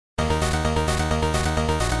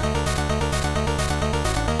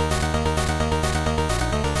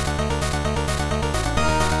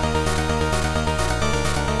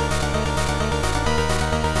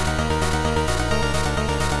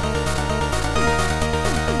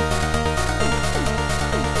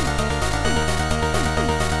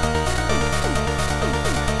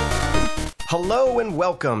Hello and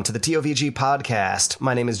welcome to the TOVG podcast.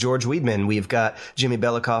 My name is George Weedman. We've got Jimmy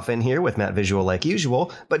Belikoff in here with Matt Visual like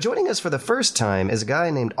usual, but joining us for the first time is a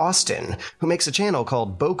guy named Austin, who makes a channel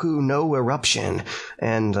called Boku no Eruption.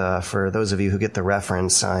 And for those of you who get the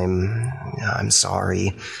reference, I'm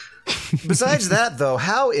sorry. Besides that, though,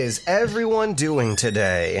 how is everyone doing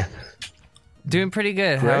today? Doing pretty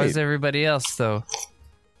good. Great. How is everybody else, though?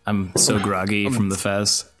 I'm so groggy from the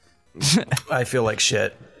fest. I feel like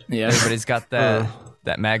shit. Yeah, Everybody's got that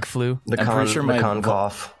MAGflu. Con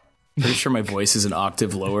cough. Pretty sure my voice is an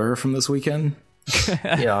octave lower from this weekend.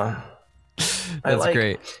 Yeah. That's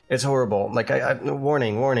great. It's horrible. Like,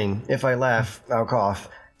 warning. If I laugh, I'll cough.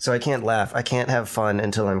 So I can't laugh. I can't have fun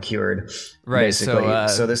until I'm cured. Right. Basically.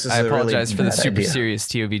 So this is I apologize for the super idea. Serious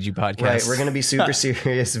TOVG podcast. Right. We're going to be super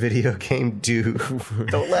serious video game dude.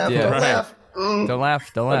 Don't laugh. Yeah. Don't Right. laugh. Don't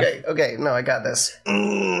laugh. Don't laugh. Okay. No, I got this.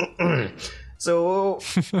 So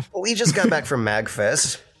we just got back from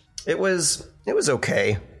MAGfest. It was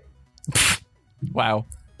okay. Wow.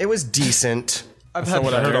 It was decent. That's not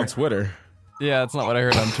what I heard on Twitter. Yeah, that's not what I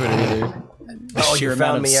heard on Twitter either. Oh, Sheer you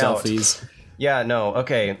found amount of me out. selfies. Yeah, no,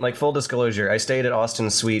 okay, like full disclosure, I stayed at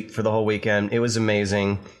Austin's suite for the whole weekend. It was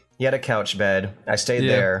amazing. He had a couch bed. I stayed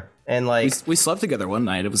there, and like... We slept together one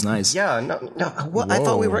night. It was nice. Yeah, no, what? I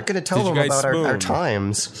thought we weren't going to tell Did you him guys about our spoon?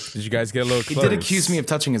 times. Did you guys get a little He close? did accuse me of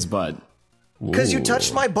touching his butt. Because you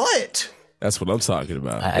touched my butt! That's what I'm talking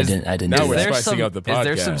about. I didn't Now do we're that. spicing up the Is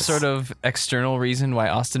there some podcast. sort of external reason why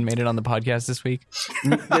Austin made it on the podcast this week?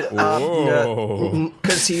 Whoa.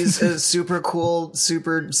 Because he's a super cool,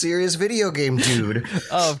 super serious video game dude.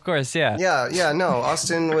 Oh, of course, yeah. Yeah, no,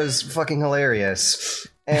 Austin was fucking hilarious.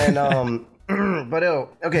 And,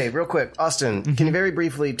 okay, real quick, Austin, can you very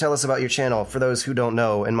briefly tell us about your channel for those who don't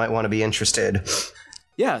know and might want to be interested?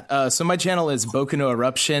 Yeah, so my channel is Boku no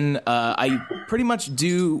Eruption. I pretty much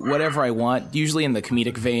do whatever I want, usually in the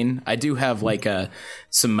comedic vein. I do have like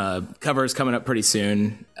some covers coming up pretty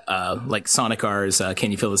soon, like Sonic R's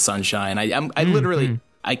Can You Feel the Sunshine? I literally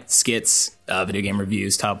skits, video game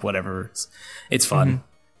reviews, top whatever. It's fun.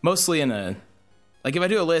 Mostly in a like if I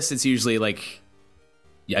do a list, it's usually like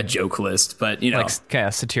a joke list, but you know, Like kind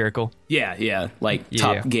of satirical. yeah, like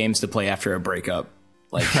top games to play after a breakup.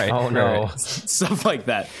 Like Right. Oh, no. stuff like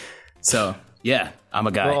that. So yeah, I'm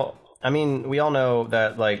a guy. Well, I mean, we all know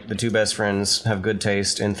that, like, the two best friends have good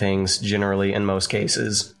taste in things, generally, in most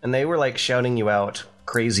cases. And they were, like, shouting you out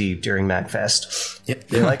crazy during MAGfest. Yep.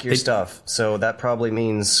 They like your stuff, so that probably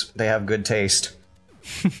means they have good taste.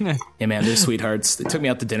 Yeah, man, they're sweethearts. They took me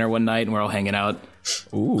out to dinner one night and we're all hanging out.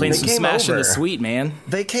 Playing They some came Smash in over. the Suite, man.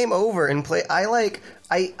 They came over and played. I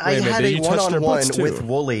minute, had did a you touch their one-on-one butts, too? with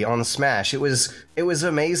Wooly on Smash. It was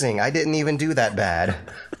amazing. I didn't even do that bad.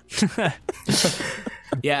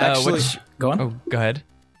 Yeah, actually, go on. Oh, go ahead.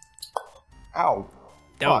 Ow.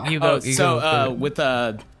 Oh, you go. You so go. with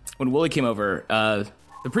when Wooly came over,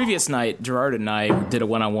 the previous night, Gerard and I did a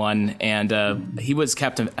one-on-one, and he was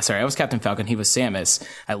Captain. Sorry, I was Captain Falcon. He was Samus.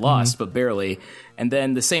 I lost, but barely. And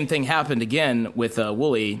then the same thing happened again with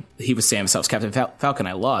Wooly. He was Samus. I was Captain Falcon.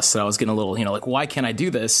 I lost, so I was getting a little, like, why can't I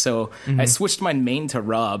do this? So I switched my main to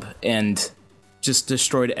Rob and just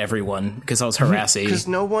destroyed everyone because I was harassing. Because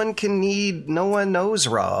no one knows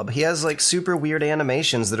Rob. He has, like, super weird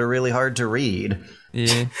animations that are really hard to read.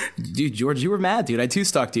 Yeah. Dude, George, you were mad, dude. I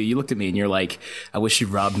two-stalked you. You looked at me and you're like, I wish you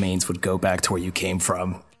Rob mains would go back to where you came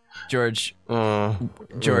from. George,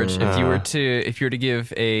 if you were to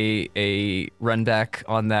give a run back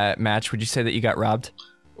on that match, would you say that you got robbed?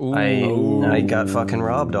 I got fucking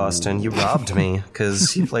robbed, Austin. You robbed me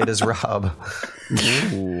because you played as Rob.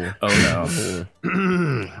 Oh, no.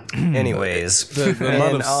 Anyways, the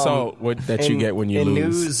amount of salt that you get when you in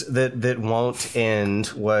lose. news that won't end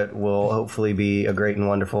what will hopefully be a great and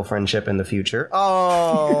wonderful friendship in the future.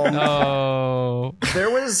 Oh. There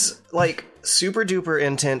was, like, super duper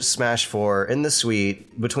intense Smash 4 in the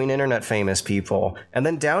suite between internet famous people, and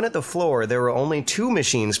then down at the floor there were only 2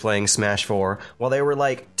 machines playing Smash 4 while there were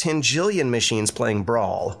like 10 jillion machines playing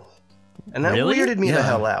Brawl. And that Really? weirded me the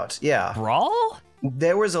hell out. Yeah. Brawl?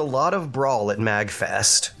 There was a lot of Brawl at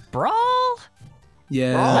MAGfest. Brawl?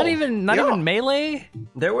 Yeah. Not even Melee?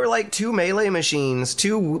 There were like 2 Melee machines,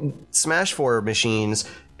 2 Smash 4 machines,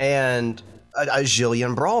 and a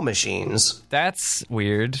jillion Brawl machines. That's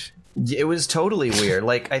weird. It was totally weird.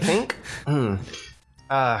 Like, I think,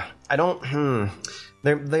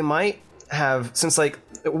 they might have, since, like,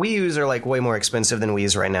 Wii U's are, like, way more expensive than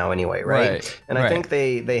Wii's right now anyway, right? And I think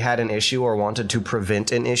they had an issue or wanted to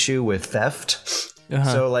prevent an issue with theft.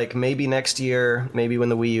 So like maybe next year, maybe when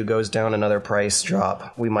the Wii U goes down another price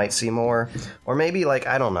drop, we might see more. Or maybe like,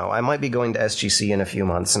 I don't know, I might be going to SGC in a few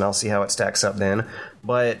months and I'll see how it stacks up then.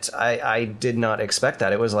 But I did not expect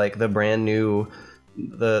that. It was like the brand new,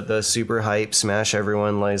 the super hype Smash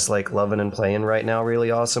everyone is like loving and playing right now,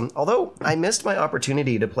 really awesome. Although I missed my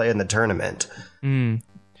opportunity to play in the tournament,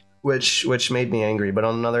 which made me angry. But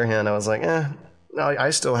on the other hand, I was like, I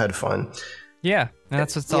still had fun. Yeah,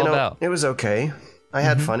 that's what it's all about. It was okay. I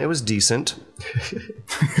had fun. It was decent.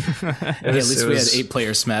 At least we had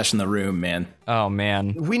 8-player Smash in the room, man. Oh,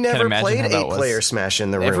 man. We never played 8-player Smash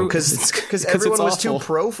in the room because everyone was too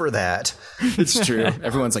pro for that. It's true.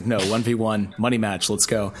 Everyone's like, no, 1v1, money match, let's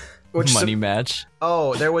go. Money match?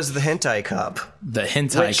 Oh, there was the Hentai Cup. The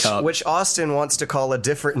Hentai Cup. Which Austin wants to call a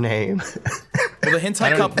different name. Well, the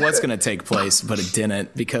Hentai Cup was going to take place, but it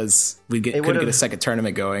didn't because we couldn't get a second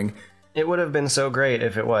tournament going. It would have been so great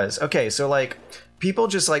if it was. Okay, so like people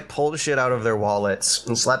just like pulled shit out of their wallets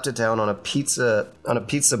and slapped it down on a pizza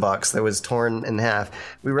box that was torn in half.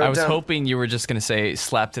 I was hoping you were just going to say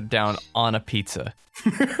slapped it down on a pizza.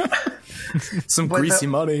 Some greasy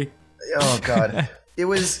money. Oh god. It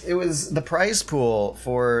was the prize pool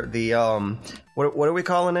for the what are we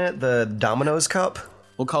calling it? The Domino's Cup?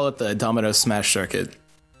 We'll call it the Domino's Smash Circuit.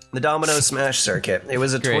 The Domino's Smash Circuit. It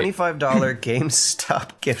was a $25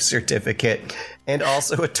 GameStop gift certificate and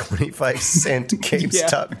also a 25-cent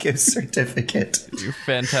GameStop gift certificate. You're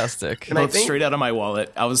fantastic. And both straight out of my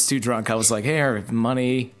wallet. I was too drunk. I was like, hey, I have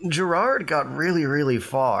money. Gerard got really, really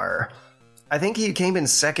far. I think he came in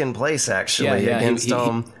second place, actually, against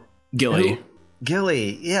Gilly.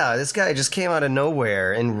 Gilly, yeah, this guy just came out of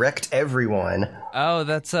nowhere and wrecked everyone. Oh,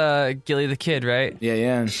 that's Gilly the Kid, right?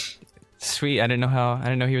 Yeah. Sweet. I didn't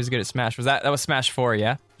know he was good at Smash. That was Smash 4,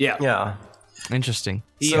 yeah? Yeah. Interesting.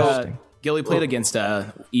 Gilly played against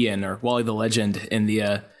Ian or Wally the Legend in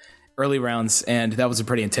the early rounds, and that was a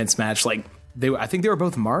pretty intense match. Like I think they were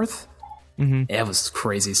both Marth. Yeah, it was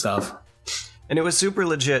crazy stuff. And it was super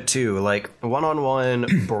legit too, like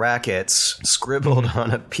one-on-one brackets scribbled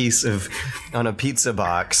on a pizza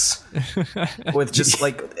box with just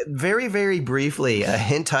like very, very briefly a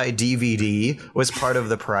hentai DVD was part of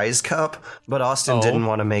the prize cup, but Austin didn't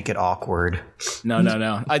want to make it awkward.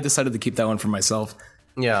 No. I decided to keep that one for myself.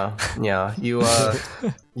 Yeah. You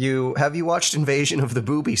have you watched Invasion of the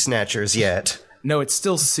Booby Snatchers yet? No, it's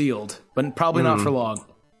still sealed, but probably not for long.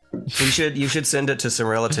 You should send it to some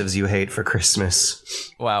relatives you hate for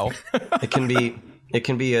Christmas. Wow. It can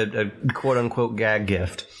be a quote unquote gag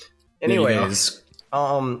gift. Anyways,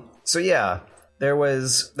 so yeah, there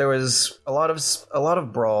was a lot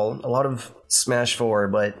of brawl, a lot of Smash 4,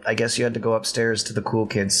 but I guess you had to go upstairs to the cool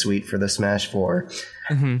kids suite for the Smash 4.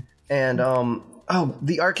 And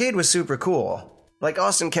the arcade was super cool. Like,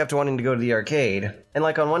 Austin kept wanting to go to the arcade. And,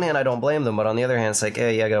 like, on one hand, I don't blame them, but on the other hand, it's like,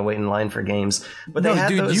 hey, I gotta wait in line for games. But no,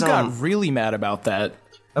 dude, you got really mad about that.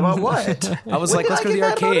 About what? I was like, let's go to the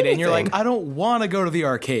arcade. And you're like, I don't want to go to the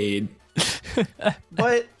arcade.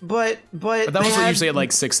 But that was usually at,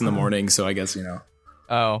 like, 6 in the morning, so I guess, you know.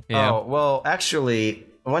 Oh, yeah. Oh, well, actually,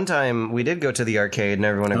 one time we did go to the arcade and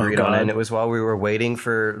everyone agreed on it, and it was while we were waiting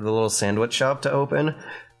for the little sandwich shop to open.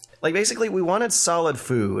 Like, basically, we wanted solid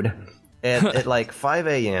food at like 5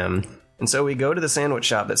 a.m., and so we go to the sandwich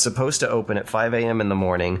shop that's supposed to open at 5 a.m. in the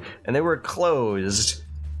morning, and they were closed.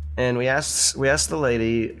 And we asked the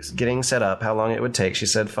lady getting set up how long it would take. She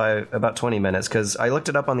said about 20 minutes, because I looked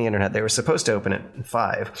it up on the internet. They were supposed to open at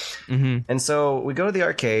 5. And so we go to the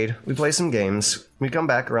arcade, we play some games, we come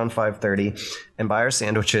back around 5:30 and buy our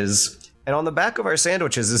sandwiches. And on the back of our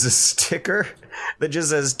sandwiches is a sticker that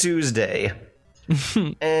just says Tuesday.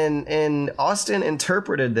 and Austin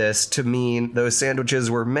interpreted this to mean those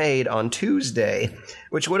sandwiches were made on Tuesday,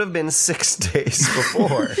 which would have been 6 days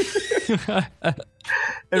before.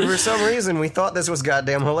 And for some reason, we thought this was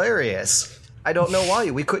goddamn hilarious. I don't know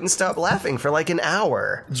why. We couldn't stop laughing for like an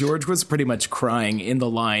hour. George was pretty much crying in the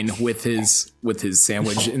line with his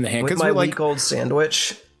sandwich in the hand. With my week-old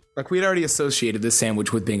sandwich. Like, we'd already associated this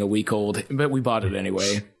sandwich with being a week old, but we bought it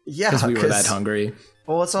anyway. Yeah, because we were that hungry.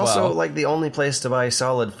 Well, it's also like the only place to buy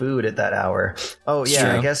solid food at that hour. Oh, yeah,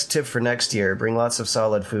 true. I guess tip for next year, bring lots of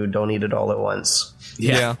solid food, don't eat it all at once.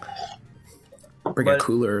 Yeah. Bring a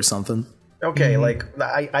cooler or something. Okay, like,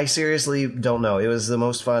 I seriously don't know. It was the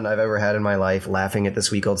most fun I've ever had in my life, laughing at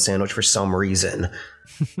this week-old sandwich for some reason.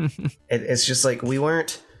 It's just like, we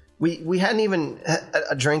hadn't even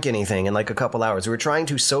drank anything in like a couple hours. We were trying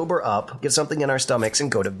to sober up, get something in our stomachs,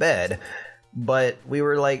 and go to bed. But we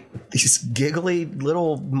were like these giggly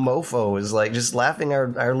little mofos, like just laughing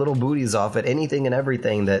our little booties off at anything and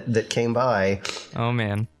everything that came by. Oh,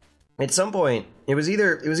 man. At some point, it was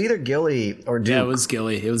either Gilly or Duke. Yeah, it was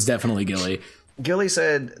Gilly. It was definitely Gilly. Gilly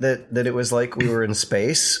said that it was like we were in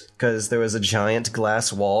space because there was a giant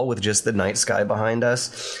glass wall with just the night sky behind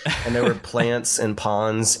us, and there were plants and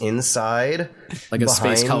ponds inside, like a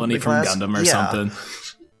space colony from Gundam or something.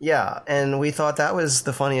 Yeah, and we thought that was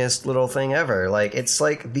the funniest little thing ever. Like, it's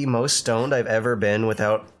like the most stoned I've ever been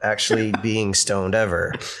without actually being stoned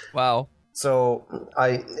ever. Wow. So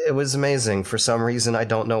it was amazing. For some reason, I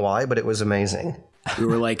don't know why, but it was amazing. We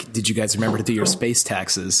were like, did you guys remember to do your space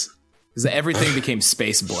taxes? Because everything became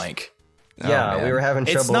space blank. Yeah, we were having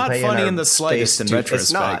trouble. It's not paying funny our in the slightest in space retrospect.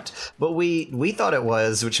 It's not, but we thought it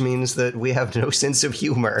was, which means that we have no sense of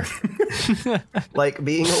humor. Like,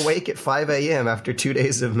 being awake at 5 a.m. after 2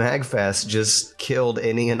 days of MAGfest just killed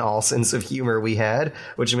any and all sense of humor we had,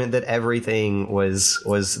 which meant that everything was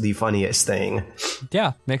the funniest thing.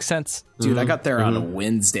 Yeah, makes sense. Dude, I got there on a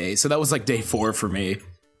Wednesday, so that was like day 4 for me.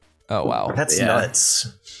 Oh, wow. That's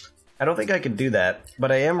nuts. I don't think I could do that,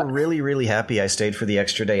 but I am really, really happy I stayed for the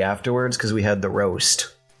extra day afterwards because we had the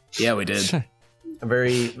roast. Yeah, we did. A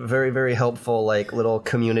very, very, very helpful, like, little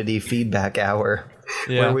community feedback hour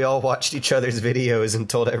where we all watched each other's videos and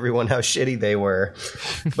told everyone how shitty they were.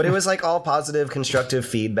 But it was like all positive, constructive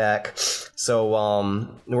feedback. So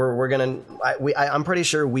we're gonna. I'm pretty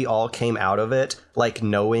sure we all came out of it like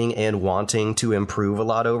knowing and wanting to improve a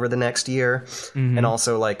lot over the next year, and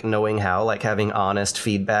also like knowing how, like, having honest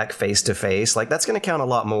feedback face to face, like, that's gonna count a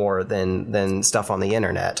lot more than stuff on the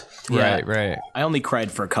internet. Yeah. Right. I only cried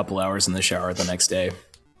for a couple hours in the shower the next day.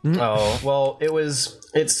 Oh, well,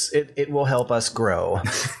 it will help us grow.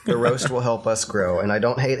 The roast will help us grow, and I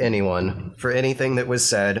don't hate anyone for anything that was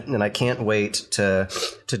said, and I can't wait to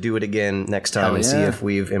do it again next time and see if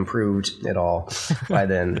we've improved at all by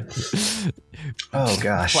then. Oh,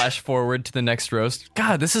 gosh. Flash forward to the next roast.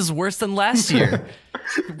 God, this is worse than last year.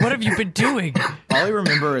 What have you been doing? All I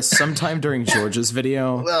remember is sometime during George's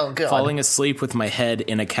video, falling asleep with my head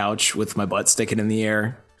in a couch with my butt sticking in the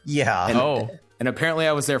air. Yeah. And apparently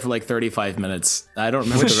I was there for like 35 minutes. I don't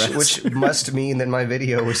remember the rest. Which must mean that my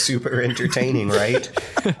video was super entertaining, right?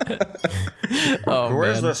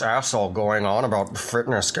 Where's this asshole going on about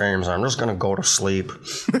fitness games? I'm just going to go to sleep.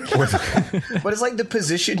 But it's like the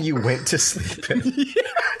position you went to sleep in.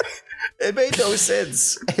 It made no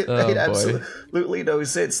sense. It made absolutely no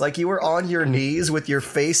sense. Like, you were on your knees with your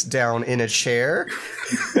face down in a chair.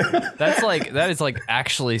 That is like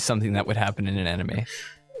actually something that would happen in an anime.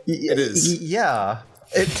 It is. Yeah.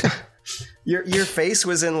 Your face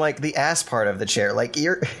was in like the ass part of the chair. Like,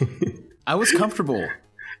 I was comfortable.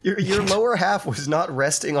 Your lower half was not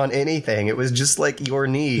resting on anything. It was just like your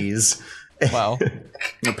knees. Wow.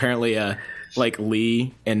 Apparently, like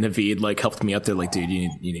Lee and Naveed like helped me up. They're like, dude, you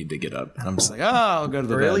need to get up. And I'm just like, I'll go to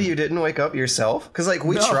the bed. Really? You didn't wake up yourself? Because like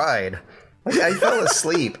we tried. Like, I fell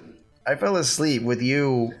asleep. I fell asleep with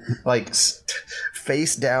you like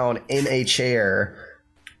face down in a chair.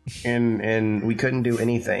 And we couldn't do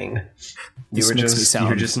anything. You were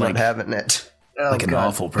just not having it. Like an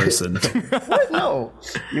awful person. What? No.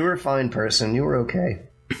 You were a fine person. You were okay.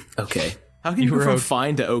 Okay. How can you go from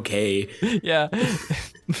fine to okay? Yeah.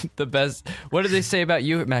 The best. What did they say about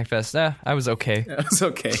you at MAGfest? I was okay. I was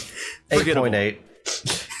okay. 8.8.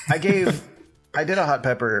 I did a hot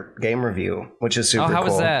pepper game review, which is super cool. How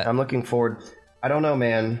was that? I'm looking forward. I don't know,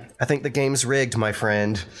 man. I think the game's rigged, my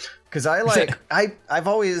friend. Because I've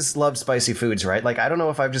always loved spicy foods, right? Like, I don't know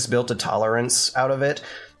if I've just built a tolerance out of it.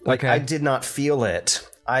 Like, I did not feel it.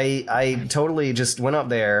 I totally just went up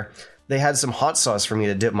there. They had some hot sauce for me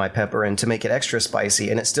to dip my pepper in to make it extra spicy,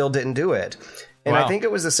 and it still didn't do it. And I think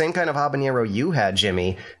it was the same kind of habanero you had,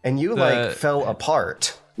 Jimmy, and you fell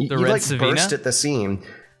apart. You like burst at the seam.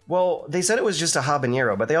 Well, they said it was just a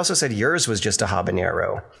habanero, but they also said yours was just a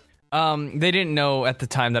habanero. They didn't know at the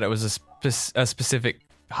time that it was a specific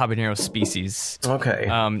habanero species. Okay.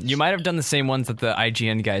 You might have done the same ones that the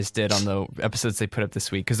IGN guys did on the episodes they put up this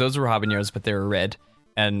week, because those were habaneros, but they were red.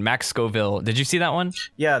 And Max Scoville, did you see that one?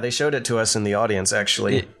 Yeah, they showed it to us in the audience,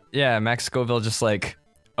 actually. Yeah, Max Scoville just like,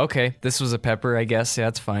 okay, this was a pepper, I guess. Yeah,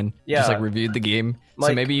 that's fine. Yeah. Just like reviewed the game.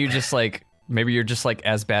 Like, so maybe you're just like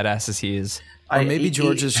as badass as he is. Or maybe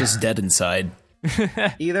George is just dead inside.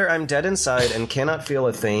 Either I'm dead inside and cannot feel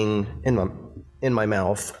a thing in my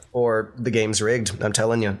mouth, or the game's rigged. I'm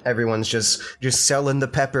telling you, everyone's just selling the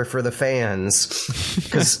pepper for the fans.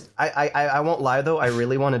 Because I won't lie, though, I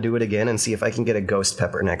really want to do it again and see if I can get a ghost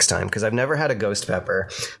pepper next time, because I've never had a ghost pepper.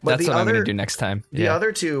 But that's what I'm going to do next time. The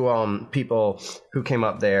other two people who came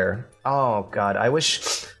up there, oh god, I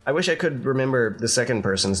wish I could remember the second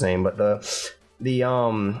person's name, but the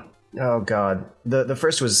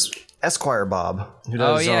first was Esquire Bob, who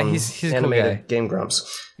does he's animated a cool guy. Game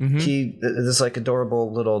Grumps. He is like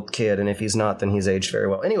adorable little kid, and if he's not, then he's aged very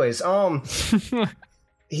well. Anyways,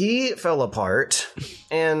 he fell apart,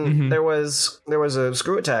 and there was a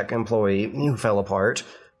Screw Attack employee who fell apart,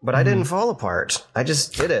 but I didn't fall apart. I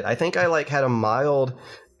just did it. I think I like had a mild,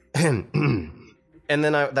 and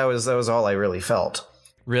then that was all I really felt.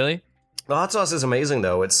 Really? The hot sauce is amazing,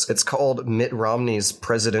 though. It's called Mitt Romney's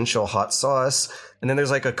presidential hot sauce, and then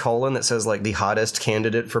there's like a colon that says like the hottest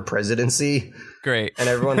candidate for presidency. Great. And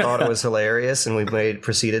everyone thought it was hilarious, and we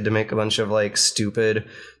proceeded to make a bunch of like stupid.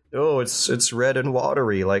 Oh, it's red and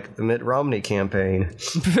watery like the Mitt Romney campaign.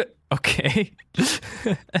 Okay.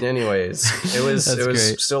 Anyways, it was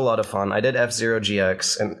great. still a lot of fun. I did F-Zero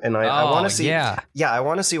GX, and I want to see. Yeah, I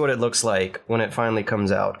want to see what it looks like when it finally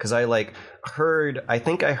comes out, because I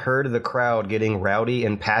think I heard the crowd getting rowdy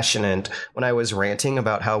and passionate when I was ranting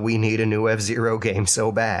about how we need a new F-Zero game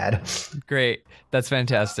so bad. Great. That's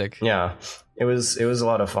fantastic. Yeah, it was a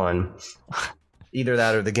lot of fun. Either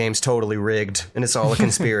that or the game's totally rigged and it's all a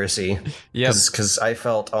conspiracy. Yeah, because I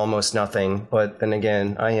felt almost nothing, but then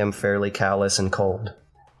again, I am fairly callous and cold.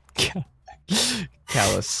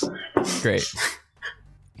 Callous. Great.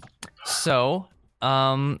 So,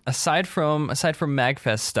 aside from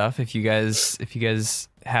MAGfest stuff, if you guys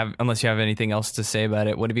have, unless you have anything else to say about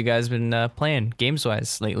it, what have you guys been playing games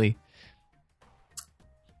wise lately?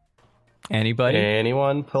 Anybody?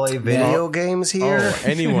 Anyone play video games here? Oh,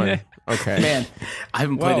 anyone? Okay. Man, I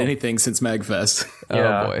haven't played anything since MAGfest.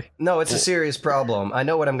 Oh boy. No, it's a serious problem. I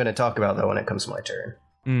know what I'm going to talk about though when it comes to my turn.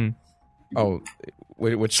 Oh,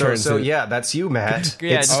 which turn? So yeah, that's you, Matt.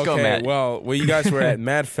 Yeah, just go, Matt. Well, you guys were at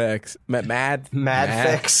MAGfest.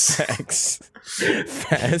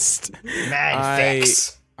 Fest.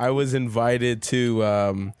 I was invited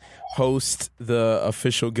to host the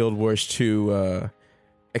official Guild Wars 2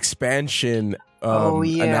 expansion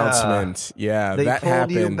announcement. Yeah, they that pulled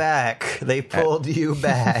happened. you back. They pulled you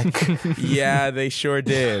back. Yeah, they sure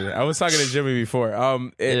did. I was talking to Jimmy before.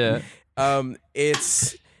 They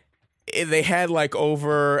had like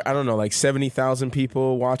over, I don't know, like 70,000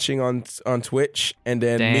 people watching on Twitch, and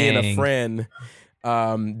then me and a friend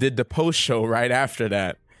did the post show right after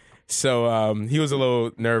that. So he was a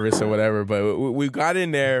little nervous or whatever, but we got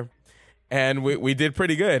in there. And we did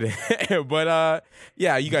pretty good. But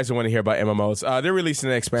yeah, you guys don't want to hear about MMOs. They're releasing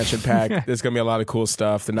an expansion pack. There's going to be a lot of cool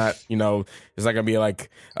stuff. They're not, it's not going to be like,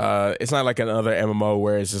 it's not like another MMO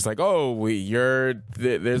where it's just like,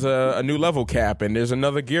 there's a new level cap and there's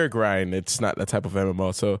another gear grind. It's not that type of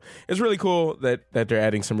MMO. So it's really cool that they're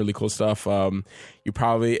adding some really cool stuff.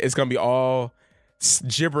 It's going to be all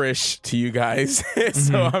gibberish to you guys.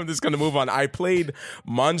 So I'm just going to move on. I played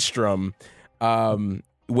Monstrum,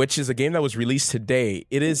 which is a game that was released today.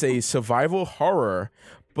 It is a survival horror,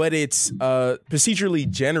 but it's procedurally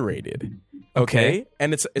generated. Okay?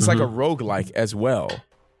 And it's like a roguelike as well.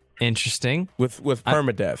 Interesting. With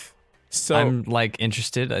permadeath. So I'm like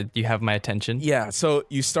interested. You have my attention. Yeah, so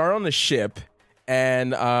you start on the ship,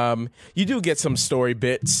 and you do get some story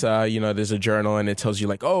bits. There's a journal, and it tells you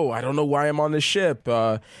like, oh, I don't know why I'm on this ship,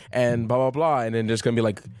 and blah, blah, blah. And then there's going to be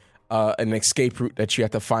like an escape route that you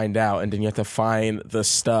have to find out, and then you have to find the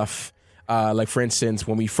stuff. Like, for instance,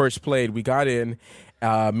 when we first played, we got in,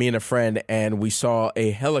 me and a friend, and we saw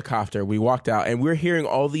a helicopter. We walked out, and we're hearing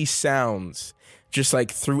all these sounds just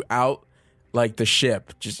like throughout like the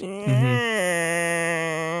ship. Just oh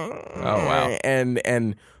wow.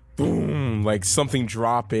 And boom, like something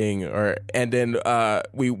dropping, and then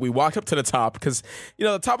we walked up to the top, because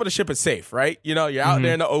the top of the ship is safe, right? You're out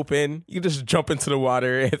there in the open, you can just jump into the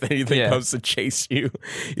water if anything comes to chase you,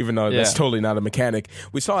 even though that's totally not a mechanic.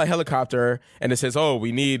 We saw a helicopter, and it says, oh,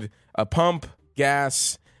 we need a pump,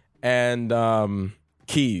 gas, and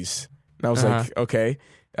keys. And I was like, okay.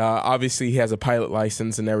 Obviously he has a pilot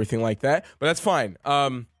license and everything like that, but that's fine.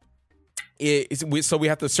 So we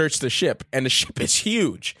have to search the ship, and the ship is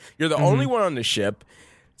huge. You're the only one on the ship,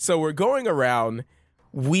 so we're going around.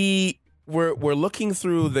 We're looking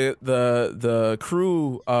through the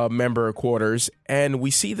crew member quarters, and we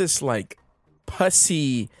see this like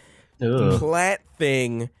pussy plant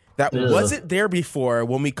thing that wasn't there before.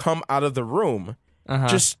 When we come out of the room,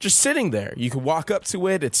 just sitting there, you can walk up to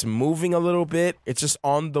it. It's moving a little bit. It's just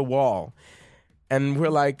on the wall, and we're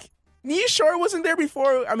like, you sure it wasn't there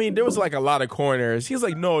before? I mean, there was like a lot of corners. He's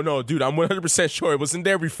like, no, dude, I'm 100% sure it wasn't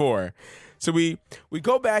there before. So we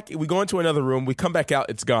go back, we go into another room, we come back out,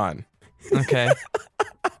 it's gone. Okay.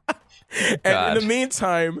 And in the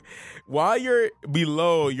meantime, while you're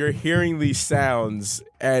below, you're hearing these sounds,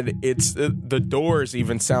 and it's the doors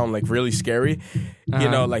even sound like really scary. You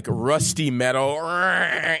know, like rusty metal.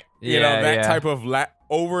 You know, that type of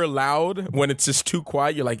over loud when it's just too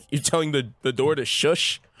quiet. You're telling the door to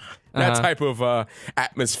shush. That type of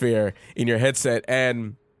atmosphere in your headset,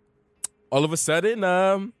 and all of a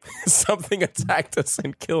sudden, something attacked us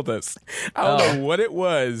and killed us. I don't know what it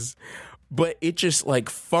was, but it just like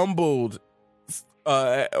fumbled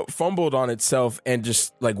on itself and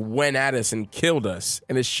just like went at us and killed us.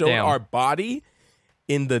 And it showed our body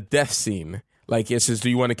in the death scene. Like it says, "Do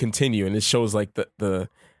you want to continue?" And it shows like the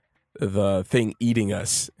thing eating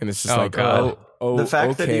us, and it's just God. The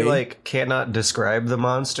fact that you like cannot describe the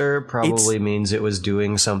monster probably means it was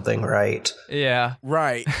doing something right. Yeah.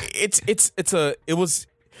 Right.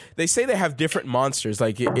 They say they have different monsters.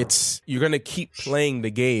 Like you're going to keep playing the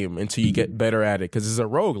game until you get better at it, because it's a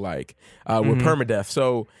roguelike with permadeath.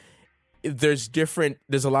 So there's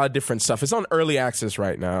a lot of different stuff. It's on early access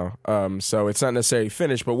right now. So it's not necessarily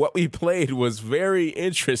finished, but what we played was very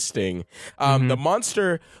interesting. The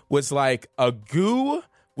monster was like a goo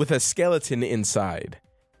with a skeleton inside,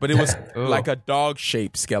 but it was like a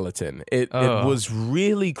dog-shaped skeleton. It was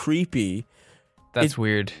really creepy. That's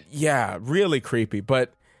weird. Yeah, really creepy.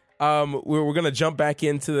 But we're gonna jump back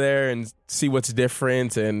into there and see what's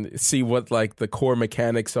different and see what like the core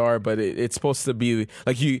mechanics are. But it's supposed to be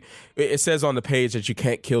like it says on the page that you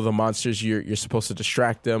can't kill the monsters. You're supposed to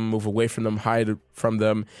distract them, move away from them, hide from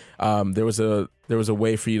them. There was a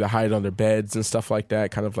way for you to hide under beds and stuff like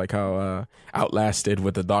that, kind of like how Outlast did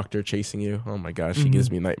with the doctor chasing you. Oh my gosh, he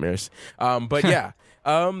gives me nightmares. But yeah,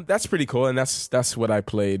 that's pretty cool, and that's what I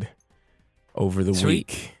played over the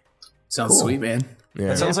week. Sounds sweet, man.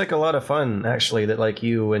 Yeah. It sounds like a lot of fun, actually, that like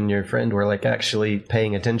you and your friend were like actually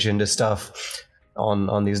paying attention to stuff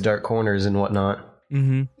on these dark corners and whatnot.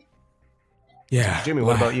 Mm-hmm. Yeah. Jimmy,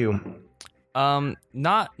 what about you?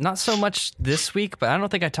 Not so much this week, but I don't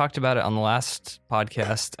think I talked about it on the last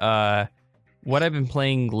podcast. What I've been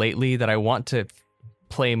playing lately that I want to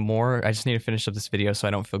play more, I just need to finish up this video so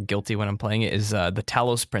I don't feel guilty when I'm playing it, is the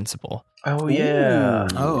Talos Principle. Oh yeah.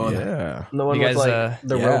 Oh yeah. The one with like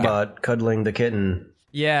the robot cuddling the kitten.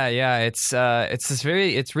 Yeah. It's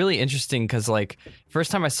really interesting because like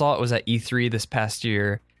first time I saw it was at E3 this past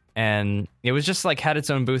year, and it was just like had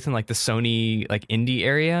its own booth in like the Sony like indie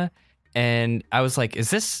area, and I was like,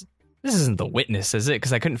 this isn't The Witness, is it?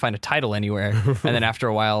 Because I couldn't find a title anywhere. And then after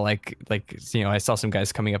a while, like I saw some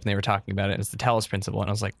guys coming up and they were talking about it. It was the Talos Principle,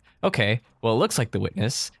 and I was like, okay, well it looks like The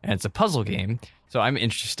Witness, and it's a puzzle game. So I'm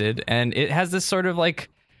interested, and it has this sort of like,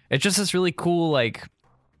 it's just this really cool, like,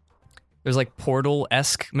 there's like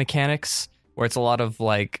Portal-esque mechanics where it's a lot of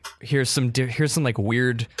like, here's some like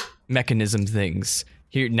weird mechanism things.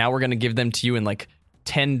 Here, now we're going to give them to you in like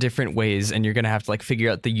 10 different ways, and you're going to have to like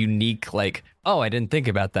figure out the unique, like, oh, I didn't think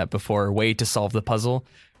about that before, way to solve the puzzle.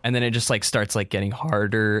 And then it just like starts like getting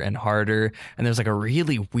harder and harder, and there's like a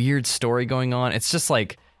really weird story going on. It's just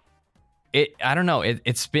like, I don't know.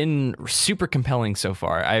 It's been super compelling so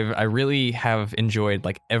far. I really have enjoyed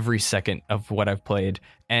like every second of what I've played,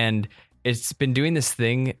 and it's been doing this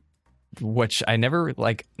thing, which I never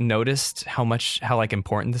like noticed how like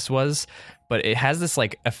important this was, but it has this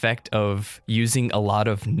like effect of using a lot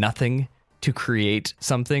of nothing to create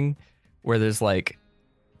something, where there's like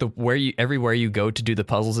everywhere you go to do the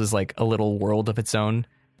puzzles is like a little world of its own,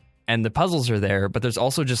 and the puzzles are there, but there's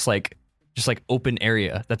also just like open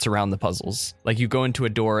area that's around the puzzles. Like you go into a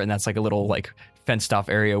door and that's like a little like fenced off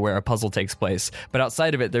area where a puzzle takes place. But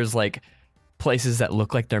outside of it, there's like places that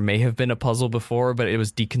look like there may have been a puzzle before, but it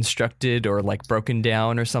was deconstructed or like broken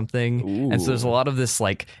down or something. Ooh. And so there's a lot of this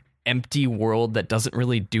like empty world that doesn't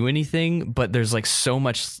really do anything, but there's like so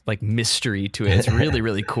much like mystery to it. It's really,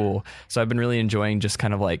 really cool. So I've been really enjoying just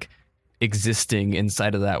kind of like existing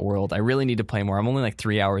inside of that world. I really need to play more. I'm only like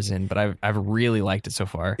 3 hours in, but I've really liked it so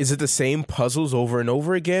far. Is it the same puzzles over and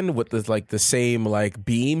over again with the same like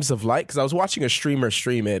beams of light? Because I was watching a streamer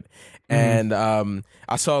stream it, and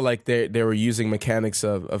I saw like they were using mechanics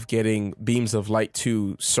of getting beams of light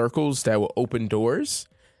to circles that will open doors.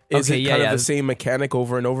 Is it kind of the same mechanic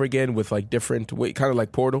over and over again with like different kind of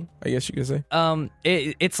like Portal, I guess you could say?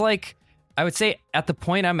 It's like, I would say at the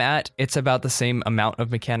point I'm at, it's about the same amount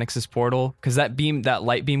of mechanics as Portal, because that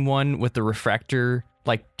light beam one with the refractor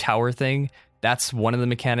like tower thing, that's one of the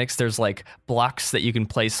mechanics. There's like blocks that you can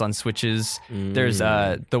place on switches. There's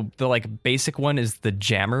the like basic one is the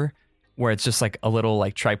jammer, where it's just like a little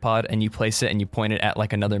like tripod, and you place it and you point it at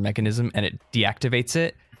like another mechanism and it deactivates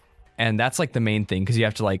it. And that's like the main thing, because you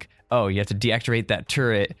have to deactivate that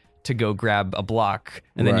turret to go grab a block,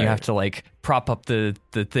 and then you have to like prop up the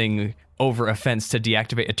thing over a fence to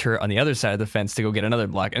deactivate a turret on the other side of the fence to go get another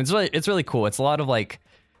block. And it's really cool. It's a lot of like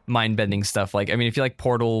mind bending stuff. Like, I mean, if you like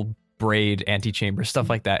Portal, Braid, Antichamber, stuff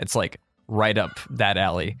like that, it's like right up that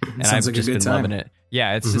alley. And I've just been loving it.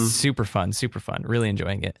 Yeah, it's just super fun. Really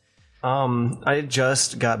enjoying it. I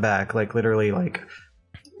just got back, like literally like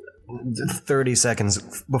 30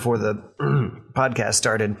 seconds before the podcast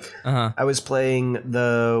started. I was playing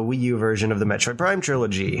the Wii U version of the Metroid Prime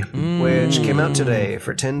trilogy, which came out today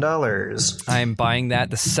for $10. I'm buying that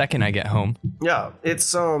the second I get home. Yeah,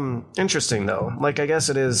 it's interesting though. Like, I guess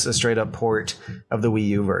it is a straight up port of the Wii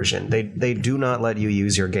U version. They do not let you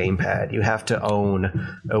use your gamepad. You have to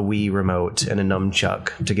own a Wii remote and a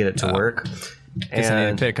nunchuck to get it to work. Guess I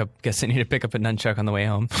need to pick up a nunchuck on the way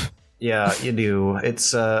home. Yeah, you do.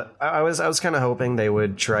 It's I was kind of hoping they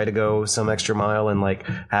would try to go some extra mile and like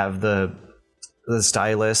have the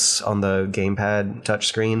stylus on the gamepad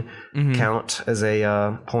touchscreen count as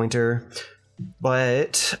a pointer,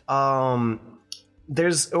 but there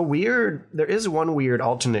is one weird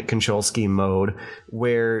alternate control scheme mode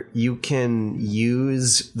where you can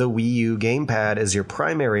use the Wii U gamepad as your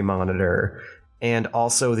primary monitor and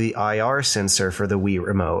also the IR sensor for the Wii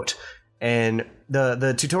remote. And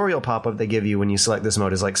the tutorial pop-up they give you when you select this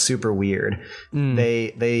mode is like super weird.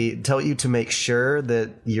 They tell you to make sure that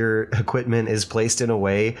your equipment is placed in a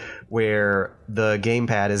way where the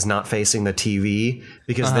gamepad is not facing the TV,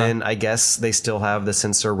 because then I guess they still have the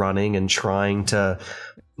sensor running and trying to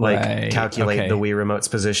calculate the Wii remote's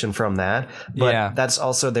position from that. But that's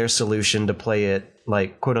also their solution to play it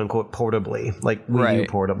like quote unquote portably, like Wii U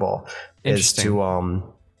portable, is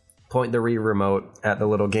to point the Wii remote at the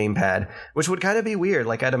little gamepad, which would kind of be weird.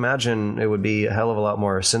 Like, I'd imagine it would be a hell of a lot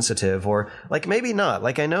more sensitive, or like maybe not.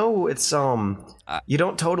 Like, I know it's you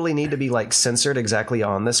don't totally need to be like censored exactly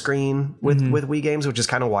on the screen with Wii games, which is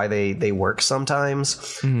kind of why they work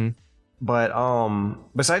sometimes. But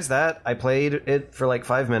besides that, I played it for like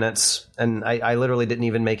 5 minutes, and I literally didn't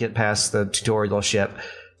even make it past the tutorial ship.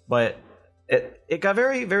 But it got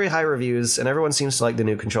very, very high reviews, and everyone seems to like the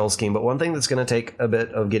new control scheme. But one thing that's going to take a bit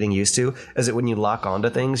of getting used to is that when you lock onto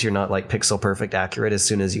things, you're not like pixel perfect accurate as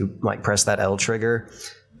soon as you like press that L trigger.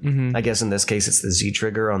 I guess in this case it's the Z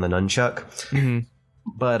trigger on the nunchuck.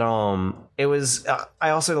 But it was I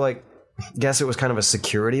also like guess it was kind of a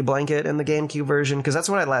security blanket in the GameCube version, because that's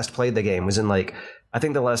when I last played the game, was in like, I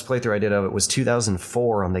think the last playthrough I did of it was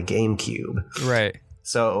 2004 on the GameCube. Right.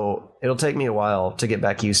 So it'll take me a while to get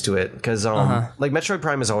back used to it, because like Metroid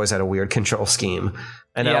Prime has always had a weird control scheme,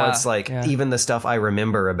 and now it's like even the stuff I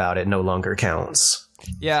remember about it no longer counts.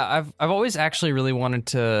 Yeah, I've always actually really wanted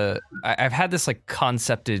to. I've had this like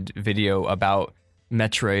concepted video about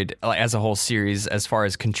Metroid like, as a whole series, as far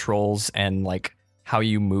as controls and like how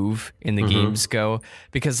you move in the games go,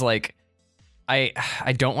 because like I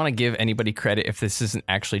don't want to give anybody credit if this isn't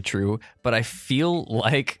actually true, but I feel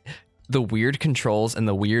like the weird controls and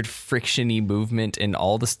the weird frictiony movement in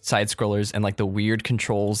all the side scrollers and like the weird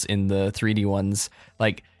controls in the 3D ones,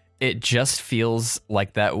 like it just feels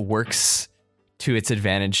like that works to its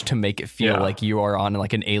advantage to make it feel like you are on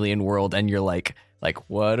like an alien world, and you're like,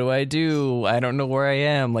 what do? I don't know where I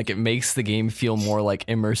am. Like, it makes the game feel more like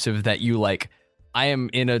immersive, that you like, I am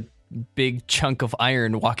in a big chunk of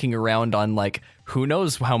iron walking around on like, who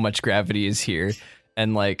knows how much gravity is here.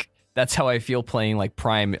 And like, that's how I feel playing like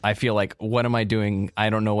Prime. I feel like, what am I doing? I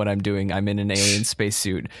don't know what I'm doing. I'm in an alien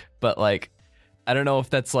spacesuit. But like, I don't know if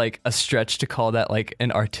that's like a stretch to call that like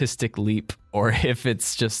an artistic leap, or if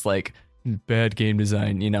it's just like bad game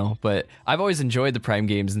design, you know. But I've always enjoyed the Prime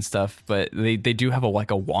games and stuff, but they do have a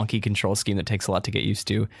like a wonky control scheme that takes a lot to get used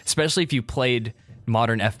to, especially if you played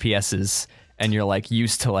modern FPSs and you're like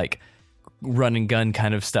used to like run and gun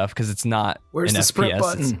kind of stuff, because it's not Where's an the FPS. sprint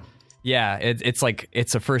button? Yeah, it's like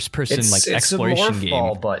it's a first person like exploration it's a morph game.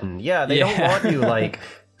 ball button. Yeah, they don't want you like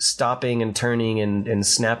stopping and turning and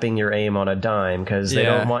snapping your aim on a dime, because they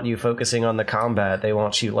don't want you focusing on the combat. They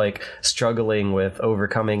want you like struggling with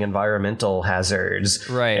overcoming environmental hazards,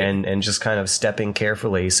 right? And just kind of stepping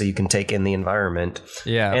carefully so you can take in the environment.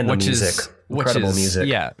 Yeah, and the music, incredible music.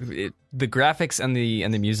 Yeah, the graphics and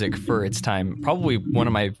the music for its time, probably one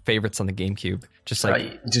of my favorites on the GameCube. Just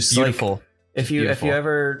beautiful. Like, if you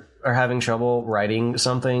ever are having trouble writing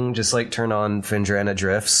something, just like turn on Findrana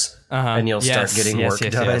Drifts, and you'll start getting work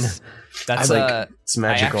done. That's like it's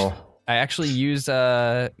magical. I actually use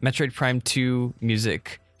Metroid Prime 2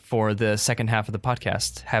 music for the second half of the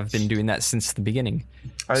podcast. Have been doing that since the beginning.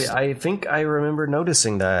 I think I remember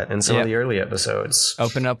noticing that in some of the early episodes.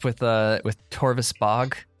 Open up with Torvis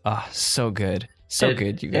Bog. Oh, so good.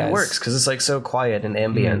 Good, you guys. It works because it's like so quiet and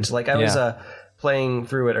ambient. Like I was playing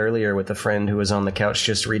through it earlier with a friend who was on the couch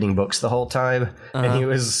just reading books the whole time, and he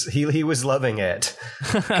was loving it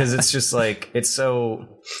because it's just like it's so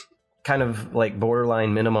kind of like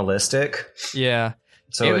borderline minimalistic. Yeah.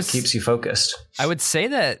 So it keeps you focused. I would say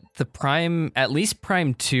that the Prime, at least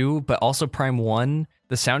Prime 2, but also Prime 1,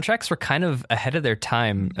 the soundtracks were kind of ahead of their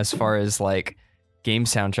time as far as like game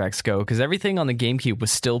soundtracks go, because everything on the GameCube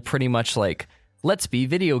was still pretty much like, let's be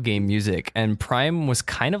video game music. And Prime was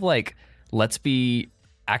kind of like, let's be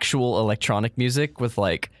actual electronic music with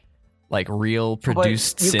like real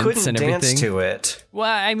produced synths and everything. You couldn't dance to it.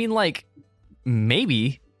 Well, I mean, like,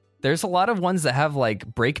 maybe. There's a lot of ones that have like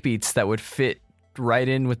breakbeats that would fit right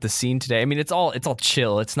in with the scene today. I mean, it's all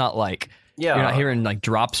chill. It's not like you're not hearing like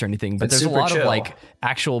drops or anything, but there's a lot of like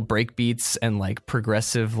actual breakbeats and like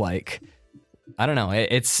progressive, like, I don't know.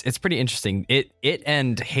 It's pretty interesting. It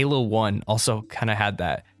and Halo 1 also kind of had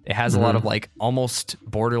that. It has a lot of like almost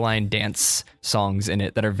borderline dance songs in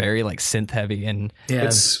it that are very like synth heavy, and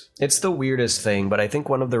it's the weirdest thing, but I think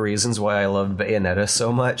one of the reasons why I love Bayonetta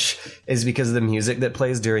so much is because of the music that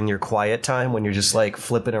plays during your quiet time when you're just like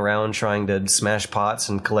flipping around trying to smash pots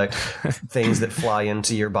and collect things that fly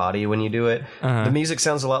into your body when you do it. The music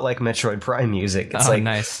sounds a lot like Metroid Prime music. It's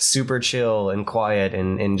nice. Super chill and quiet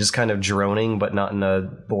and just kind of droning, but not in a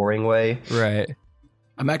boring way. Right.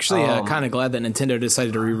 I'm actually kind of glad that Nintendo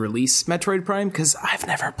decided to re-release Metroid Prime because I've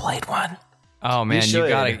never played one. Oh man, you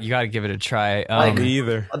gotta give it a try. Me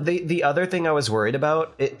either. The other thing I was worried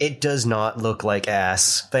about, it does not look like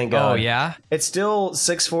ass. Thank God. Oh yeah, it's still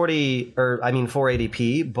 640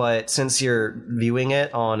 480p, but since you're viewing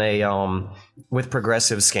it on a with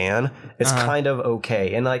progressive scan, it's kind of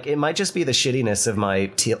okay. And like it might just be the shittiness of my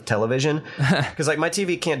television because like my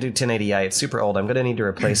TV can't do 1080i. It's super old. I'm gonna need to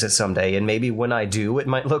replace it someday, and maybe when I do, it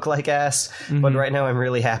might look like ass. But right now, I'm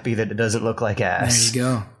really happy that it doesn't look like ass. There you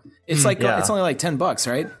go. It's like it's only like $10,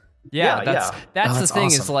 right? Yeah, that's the thing.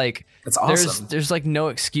 Awesome. Is like that's awesome. There's like no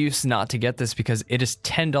excuse not to get this because it is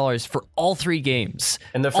 $10 for all 3 games.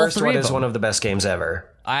 And the first one is one of the best games ever.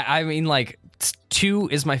 I mean, like 2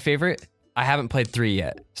 is my favorite. I haven't played 3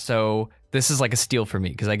 yet, so this is like a steal for me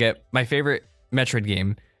because I get my favorite Metroid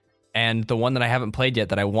game and the one that I haven't played yet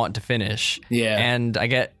that I want to finish. Yeah, and I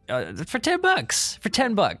get for $10. For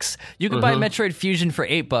 $10, you could buy Metroid Fusion for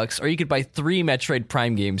 $8, or you could buy 3 Metroid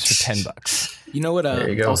Prime games for $10. You know what?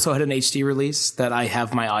 Also had an HD release that I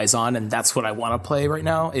have my eyes on, and that's what I want to play right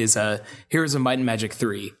now. Is Heroes of Might and Magic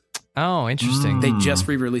 3. Oh, interesting. They just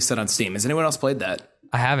re-released it on Steam. Has anyone else played that?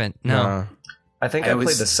 I haven't. No. I think I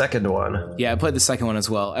played the second one. Yeah, I played the second one as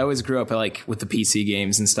well. I always grew up like with the PC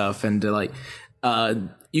games and stuff, and like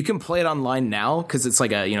you can play it online now because it's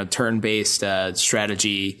like a turn-based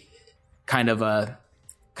strategy kind of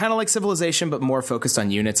like Civilization, but more focused on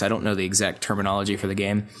units. I don't know the exact terminology for the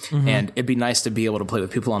game, and it'd be nice to be able to play with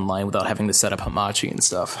people online without having to set up Hamachi and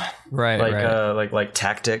stuff. Right, like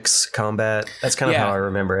tactics combat. That's kind of how I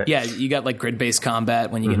remember it. Yeah, you got like grid-based combat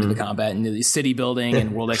when you get into the combat and the city building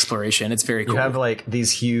and world exploration. It's very cool. You have like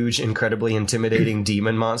these huge, incredibly intimidating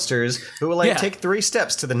demon monsters who will take 3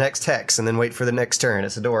 steps to the next hex and then wait for the next turn.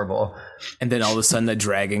 It's adorable. And then all of a sudden, the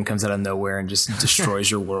dragon comes out of nowhere and just destroys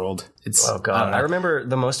your world. Oh god! I remember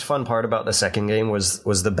the most fun part about the second game was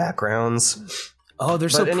the backgrounds. Oh, they're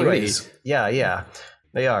so pretty. Yeah,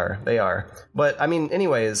 they are. But I mean,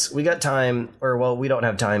 anyways, we got time, we don't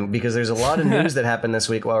have time because there's a lot of news that happened this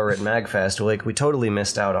week while we were at MAGfest. Like we totally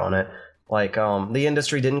missed out on it. Like the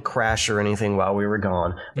industry didn't crash or anything while we were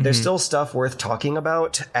gone, but there's still stuff worth talking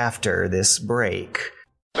about after this break.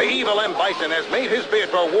 The evil M. Bison has made his bid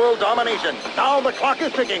for world domination. Now the clock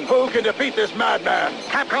is ticking. Who can defeat this madman?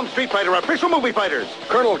 Capcom Street Fighter official movie fighters.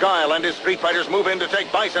 Colonel Guile and his Street Fighters move in to take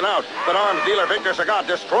Bison out, but arms dealer Victor Sagat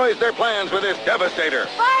destroys their plans with his Devastator.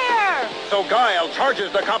 Fire! So Guile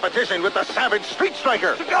charges the competition with the savage Street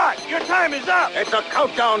Striker. Sagat, your time is up! It's a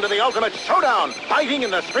countdown to the ultimate showdown. Fighting in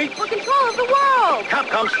the street for control of the world.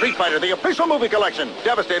 Capcom Street Fighter, the official movie collection.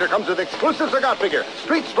 Devastator comes with exclusive Sagat figure.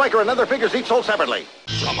 Street Striker and other figures each sold separately.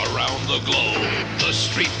 From around the globe, the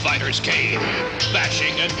Street Fighters came,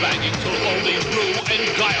 bashing and banging till only Blue and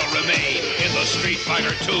Guile remain in the Street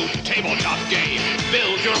Fighter 2 tabletop game.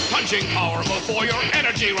 Build your punching power before your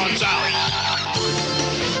energy runs out.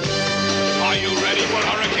 Are you ready for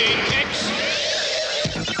Hurricane Kicks?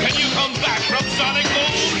 Can you come back from Sonic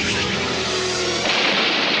Boom?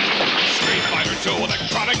 Street Fighter 2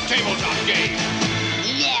 electronic tabletop game.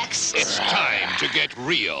 Yes. It's time to get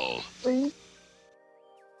real.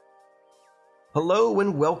 Hello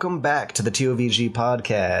and welcome back to the TOVG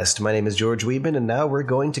podcast. My name is George Weedman, and now we're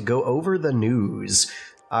going to go over the news.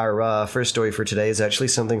 Our first story for today is actually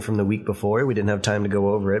something from the week before. We didn't have time to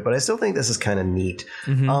go over it, but I still think this is kind of neat.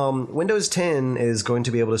 Windows 10 is going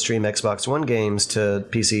to be able to stream Xbox One games to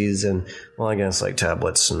PCs and, well, I guess like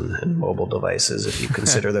tablets and mobile devices if you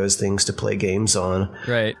consider those things to play games on.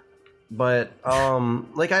 Right. But,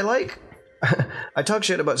 I talk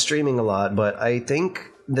shit about streaming a lot, but I think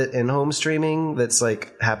that in-home streaming that's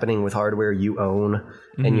like happening with hardware you own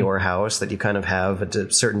in your house that you kind of have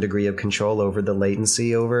a certain degree of control over the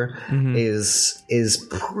latency over is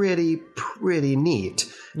pretty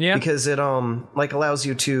neat. Yeah. Because it allows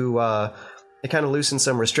you to it kind of loosens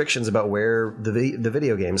some restrictions about where the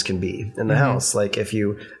video games can be in the house. Like if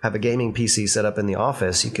you have a gaming PC set up in the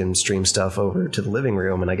office, you can stream stuff over to the living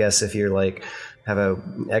room. And I guess if you're like have a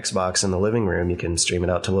Xbox in the living room, you can stream it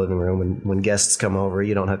out to the living room. And when guests come over,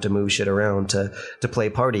 you don't have to move shit around to play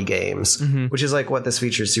party games, which is like what this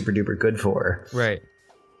feature is super duper good for. Right.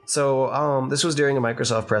 So this was during a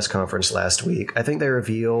Microsoft press conference last week. I think they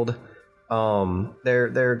revealed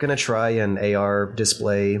they're going to try an AR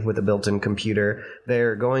display with a built-in computer.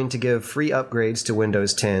 They're going to give free upgrades to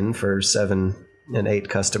Windows 10 for 7 and 8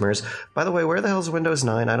 customers. By the way, where the hell is Windows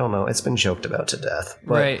 9? I don't know. It's been joked about to death.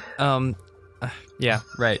 But, right. Yeah,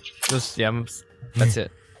 right. That's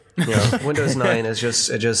it. Yeah, Windows 9 is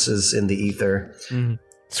just is in the ether.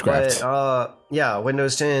 Scrapped. But,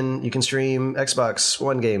 Windows 10, you can stream Xbox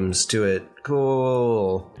One games to it.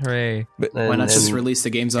 Cool. Hooray. Why not just release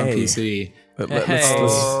the games on PC?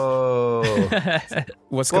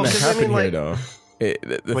 What's going to happen here, though?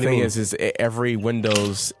 The thing is every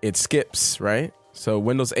Windows, it skips, right? So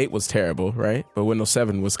Windows 8 was terrible, right? But Windows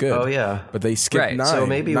 7 was good. Oh, yeah. But they skipped 9. So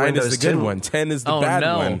maybe 9 Windows is the good 10 one. 10 is the bad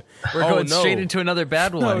one. We're going straight into another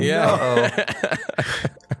bad one. Yeah.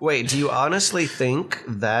 Wait, do you honestly think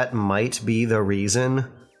that might be the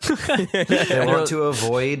reason? They want to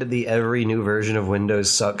avoid the every new version of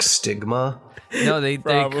Windows sucks stigma? No, they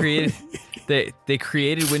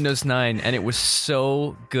created Windows 9 and it was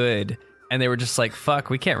so good. And they were just like, fuck,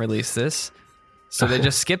 we can't release this. So they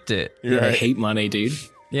just skipped it. I hate money, dude.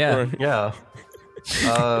 Yeah. Yeah.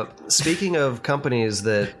 Speaking of companies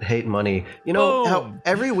that hate money, you know how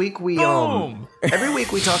every week we talk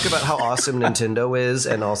about how awesome Nintendo is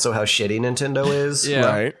and also how shitty Nintendo is. Yeah.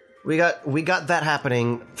 Right. We got that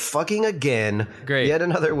happening fucking again. Great. Yet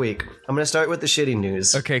another week. I'm going to start with the shitty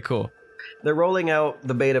news. Okay, cool. They're rolling out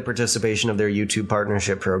the beta participation of their YouTube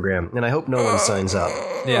partnership program, and I hope no one signs up.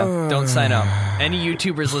 Yeah, don't sign up. Any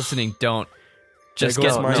YouTubers listening, don't. Just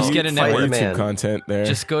get a network. YouTube content there.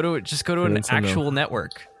 Just go to an actual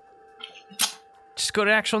network. Just go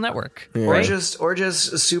to actual network. Yeah. Or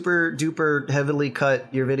just super duper heavily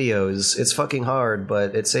cut your videos. It's fucking hard,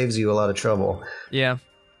 but it saves you a lot of trouble. Yeah.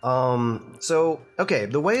 So, okay,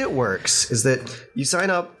 the way it works is that you sign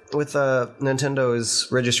up with Nintendo's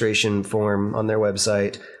registration form on their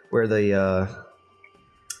website where they, I'm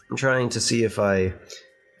trying to see if I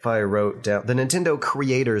wrote down, the Nintendo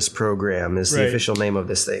Creators Program is the official name of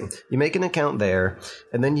this thing. You make an account there,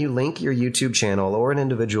 and then you link your YouTube channel or an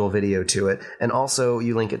individual video to it, and also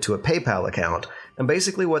you link it to a PayPal account. And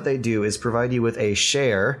basically what they do is provide you with a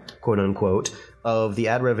share, quote unquote, of the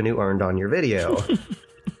ad revenue earned on your video.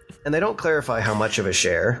 And they don't clarify how much of a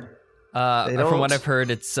share. From what I've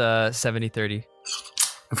heard, it's 70-30.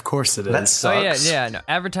 Of course it is. That sucks. Oh yeah. No,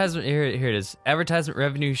 advertisement. Here it is. Advertisement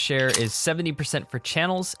revenue share is 70% for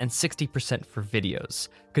channels and 60% for videos,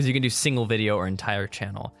 because you can do single video or entire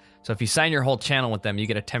channel. So if you sign your whole channel with them, you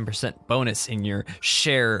get a 10% bonus in your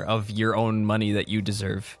share of your own money that you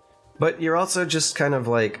deserve. But you're also just kind of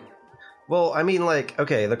like, well, I mean, like,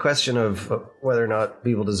 okay, the question of whether or not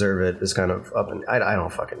people deserve it is kind of up, and I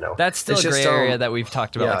don't fucking know. That's still a gray area that we've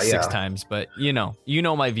talked about six times, but you know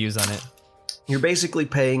my views on it. You're basically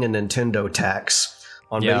paying a Nintendo tax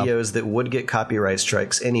on videos that would get copyright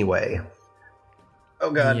strikes anyway.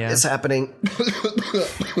 Oh god, it's happening.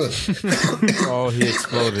 Oh, he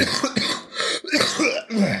exploded.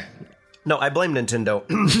 No, I blame Nintendo.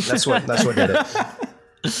 That's what did it.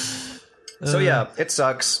 So yeah, it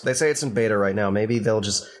sucks. They say it's in beta right now. Maybe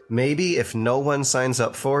if no one signs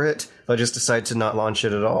up for it, they'll just decide to not launch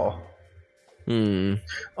it at all.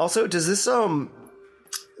 Also, does this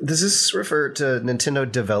refer to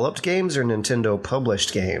Nintendo developed games or Nintendo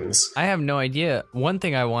published games? I have no idea. One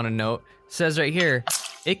thing I want to note says right here,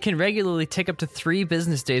 it can regularly take up to 3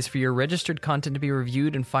 business days for your registered content to be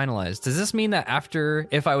reviewed and finalized. Does this mean that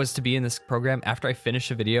if I was to be in this program, after I finish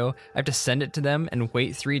a video, I have to send it to them and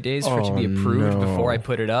wait 3 days for it to be approved before I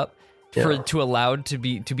put it up? To be allowed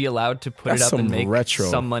to put it up and make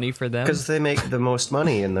some money for them? Because they make the most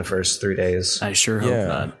money in the first 3 days. I sure hope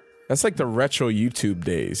not. That's like the retro YouTube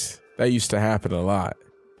days. That used to happen a lot.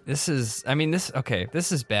 This is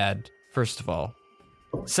bad, first of all.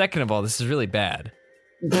 Second of all, this is really bad.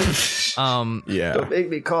 Yeah. Don't make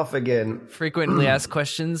me cough again. Frequently asked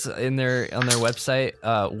questions on their website.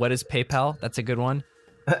 What is PayPal? That's a good one.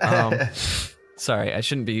 Sorry, I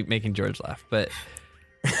shouldn't be making George laugh, but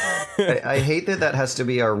I hate that has to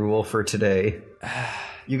be our rule for today.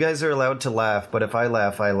 You guys are allowed to laugh, but if I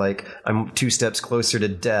laugh, I'm 2 steps closer to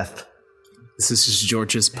death. This is just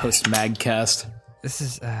George's post-MAGcast.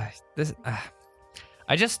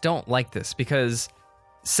 I just don't like this because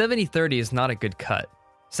 70-30 is not a good cut.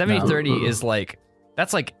 70-30 is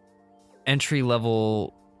that's like entry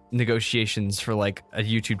level negotiations for like a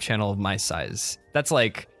YouTube channel of my size. That's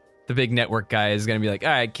like the big network guy is going to be like,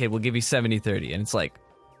 all right, kid, we'll give you 70-30. And it's like,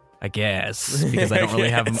 I guess, because I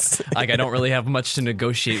don't really have much to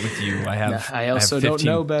negotiate with you. I also don't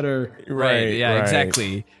know better. Right. Yeah,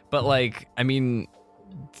 exactly. But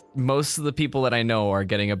most of the people that I know are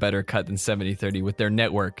getting a better cut than 70-30 with their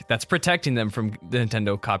network that's protecting them from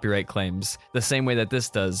Nintendo copyright claims the same way that this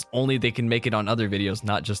does, only they can make it on other videos,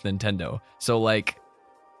 not just Nintendo. So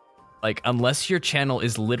unless your channel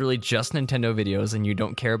is literally just Nintendo videos and you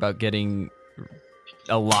don't care about getting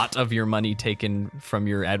a lot of your money taken from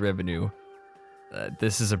your ad revenue,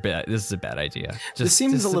 this is a bad idea. This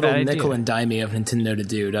seems a little nickel and dimey of Nintendo to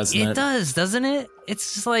do, doesn't it? It does, doesn't it?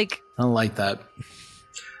 It's just like, I don't like that.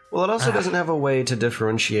 Well, it also doesn't have a way to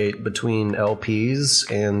differentiate between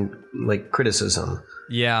LPs and criticism.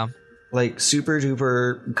 Yeah. Super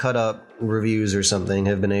duper cut up reviews or something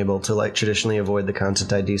have been able to traditionally avoid the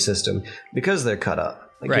content ID system because they're cut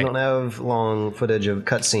up. Right. You don't have long footage of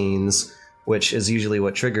cutscenes, which is usually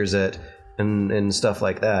what triggers it, and stuff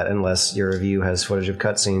like that, unless your review has footage of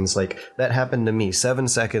cutscenes. That happened to me. 7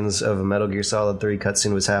 seconds of a Metal Gear Solid 3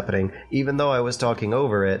 cutscene was happening, even though I was talking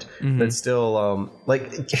over it. Mm-hmm. But still,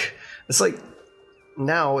 it's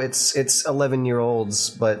now it's 11-year-olds,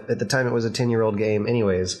 but at the time it was a 10-year-old game.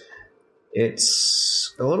 Anyways,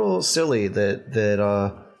 it's a little silly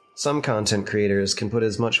that some content creators can put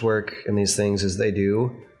as much work in these things as they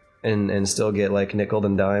do, and still get nickeled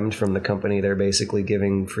and dimed from the company they're basically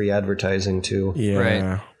giving free advertising to. Yeah.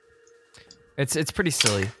 Right. It's pretty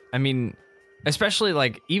silly. I mean, especially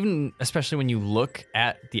when you look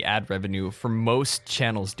at the ad revenue for most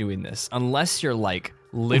channels doing this, unless you're literally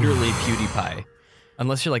PewDiePie.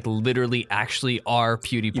 Unless you're literally actually are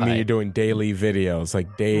PewDiePie. You mean you're doing daily videos,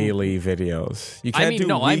 daily videos? You can't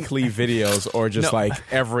do weekly videos or just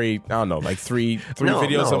every, I don't know, three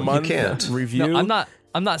videos a month. You can't. Review. No,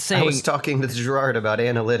 I'm not saying. I was talking to Gerard about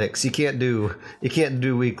analytics. You can't do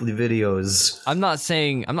weekly videos. I'm not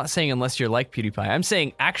saying unless you're like PewDiePie. I'm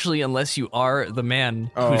saying actually unless you are the man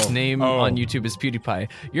whose name on YouTube is PewDiePie.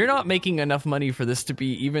 You're not making enough money for this to be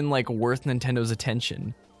even worth Nintendo's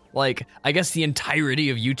attention. I guess the entirety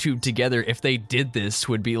of YouTube together, if they did this,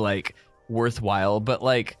 would be worthwhile. But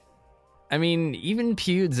I mean, even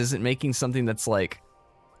Pewds isn't making something that's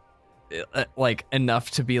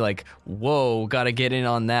enough to be whoa, gotta get in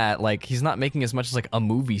on that. He's not making as much as a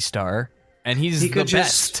movie star, and he's the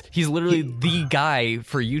best. He's literally the guy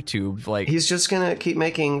for YouTube. He's just gonna keep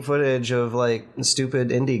making footage of stupid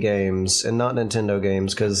indie games and not Nintendo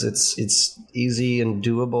games because it's easy and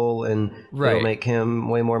doable, and it'll make him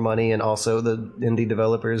way more money, and also the indie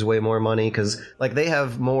developers way more money because they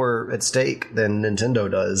have more at stake than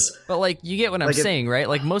Nintendo does. But you get what I'm saying, right?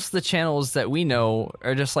 Most of the channels that we know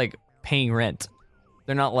are just paying rent.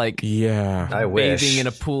 They're not I bathing wish. in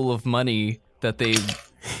a pool of money that they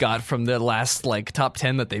got from the last top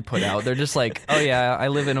 10 that they put out. They're just oh yeah, I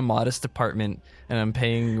live in a modest apartment and I'm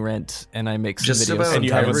paying rent and I make some Just videos. about And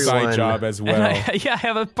you have a side everyone- job as well. I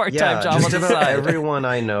have a part-time job just on the about side. everyone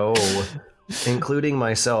I know, including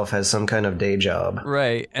myself, has some kind of day job.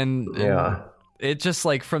 Right, and Yeah. it just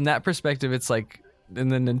from that perspective, it's and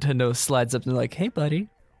then Nintendo slides up and they're hey buddy,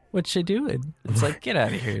 what you doing? It's get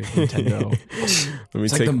out of here, Nintendo.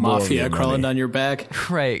 It's the mafia crawling down your back.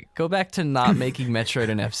 Right, go back to not making Metroid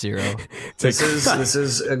and F-Zero. This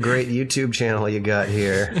is a great YouTube channel you got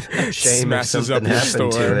here. Shame if Smashes up something your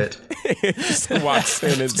happened store. to it. Just walks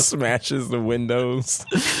in and smashes the windows.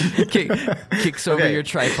 Kicks over your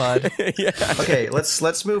tripod. Okay,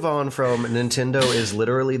 let's move on from Nintendo is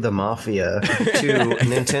literally the mafia to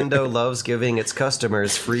Nintendo loves giving its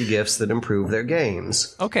customers free gifts that improve their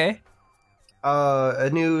games. Okay. A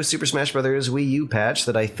new Super Smash Bros. Wii U patch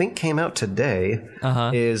that I think came out today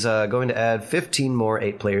is going to add 15 more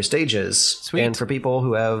 8-player stages. Sweet. And for people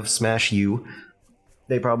who have Smash U,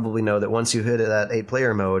 they probably know that once you hit that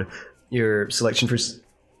 8-player mode, your selection for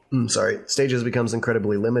stages becomes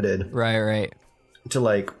incredibly limited. Right.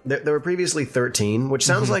 To there were previously 13, which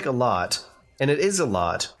sounds like a lot. And it is a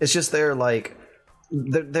lot. It's just there are like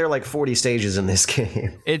 40 stages in this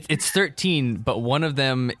game. It's 13, but one of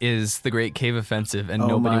them is the Great Cave Offensive, and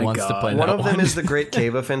nobody wants to play that one of them is the Great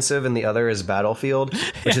Cave Offensive, and the other is Battlefield,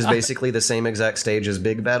 which is basically the same exact stage as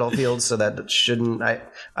Big Battlefield. So that shouldn't. I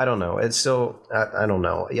don't know. It's still. I don't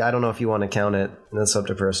know. Yeah, I don't know if you want to count it. That's up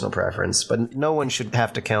to personal preference. But no one should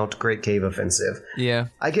have to count Great Cave Offensive. Yeah.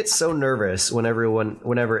 I get so nervous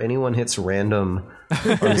whenever anyone hits random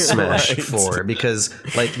on Smash 4, because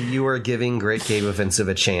like you are giving Great Cave Offensive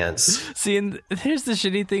a chance. See, and here's the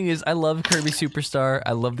shitty thing is I love Kirby Superstar.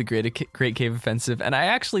 I love the Great Cave Offensive, and I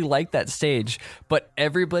actually like that stage, but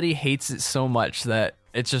everybody hates it so much that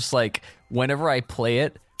it's just like whenever I play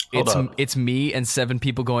it, it's me and 7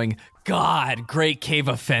 people going, God, Great Cave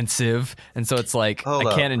Offensive. And so it's like,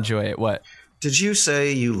 I can't enjoy it. What? Did you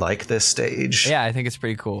say you like this stage? Yeah, I think it's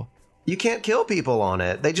pretty cool. You can't kill people on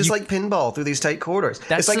it. They just like pinball through these tight corridors.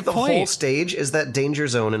 That's it's like the point. Whole stage is that danger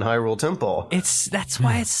zone in Hyrule Temple. That's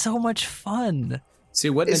why it's so much fun. See,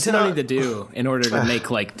 what Nintendo need to do in order to make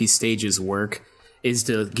like these stages work is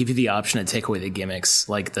to give you the option to take away the gimmicks,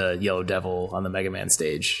 like the Yellow Devil on the Mega Man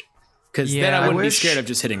stage. Because then I wouldn't be scared of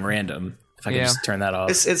just hitting random. If I could just turn that off.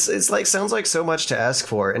 It's like sounds like so much to ask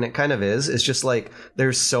for, and it kind of is. It's just like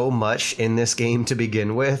there's so much in this game to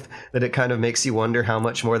begin with that it kind of makes you wonder how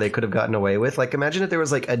much more they could have gotten away with. Like imagine if there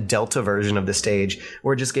was like a Delta version of the stage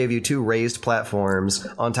where it just gave you 2 raised platforms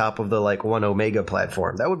on top of the like 1 Omega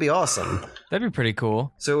platform. That would be awesome. That'd be pretty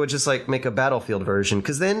cool. So it would just like make a Battlefield version,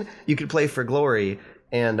 because then you could play for glory.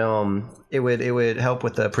 And it would help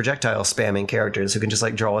with the projectile spamming characters who can just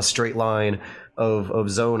like draw a straight line of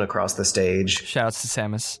zone across the stage. Shouts to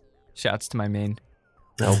Samus. Shouts to my main.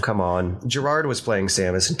 Oh, come on. Gerard was playing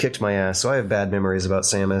Samus and kicked my ass, so I have bad memories about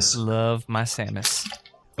Samus. Love my Samus.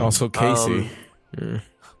 Also Casey.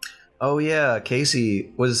 Oh yeah,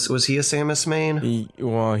 Casey. Was he a Samus main?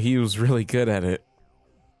 He was really good at it.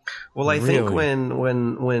 Well, I think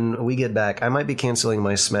when we get back, I might be canceling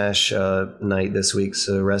my Smash night this week,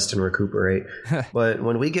 so rest and recuperate. But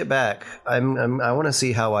when we get back, I want to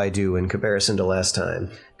see how I do in comparison to last time,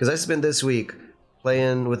 because I spent this week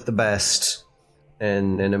playing with the best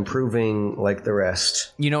and improving like the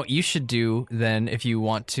rest. You know what you should do then, if you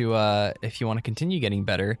want to continue getting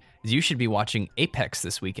better, is you should be watching Apex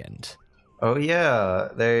this weekend. Oh yeah,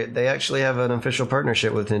 they actually have an official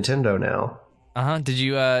partnership with Nintendo now.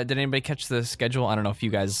 Did anybody catch the schedule? I don't know if you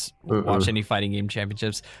guys watch any fighting game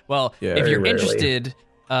championships. Well, if you're interested,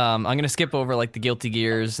 I'm gonna skip over like the Guilty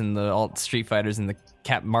Gears and the alt Street Fighters and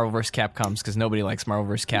the Marvel vs. Capcoms, because nobody likes Marvel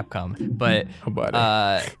vs. Capcom. But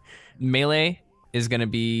Melee is gonna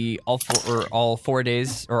be all 4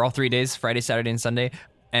 days, or all 3 days, Friday, Saturday, and Sunday.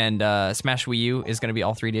 And Smash Wii U is going to be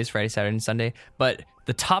all 3 days, Friday, Saturday, and Sunday. But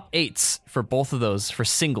the top 8s for both of those for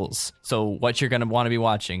singles, so what you're going to want to be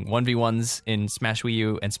watching, 1v1s in Smash Wii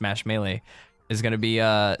U and Smash Melee, is going to be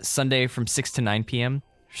Sunday from 6 to 9 p.m.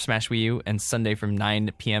 for Smash Wii U, and Sunday from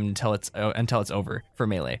 9 p.m. until it's over for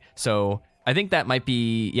Melee. So I think that might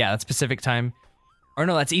be, that's Pacific time. Or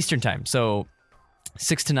no, that's Eastern time. So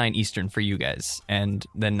 6 to 9 Eastern for you guys, and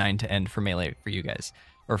then 9 to end for Melee for you guys.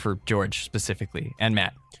 Or for George specifically, and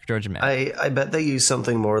Matt. For George and Matt. I bet they use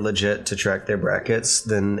something more legit to track their brackets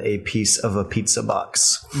than a piece of a pizza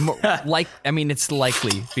box. It's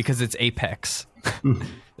likely because it's Apex.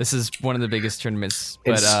 This is one of the biggest tournaments,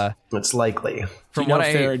 but it's likely. From what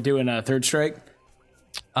they're doing a Third Strike.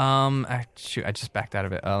 I just backed out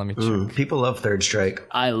of it. Let me check. People love Third Strike.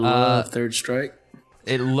 I love Third Strike.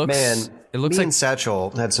 It looks like and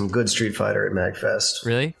Satchel had some good Street Fighter at MAGfest.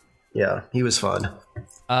 Really? Yeah, he was fun.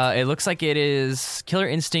 It looks like it is Killer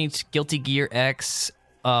Instinct, Guilty Gear X,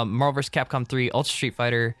 Marvel vs. Capcom 3, Ultra Street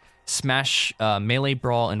Fighter, Smash, Melee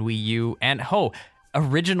Brawl, and Wii U, and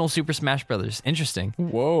original Super Smash Brothers. Interesting.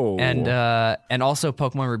 Whoa. And also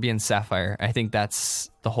Pokemon Ruby and Sapphire. I think that's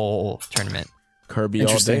the whole tournament. Kirby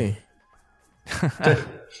all day.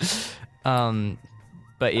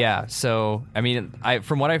 But yeah, so I mean,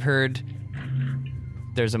 from what I've heard,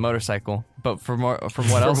 there's a motorcycle. But from what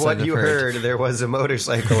else I've heard, there was a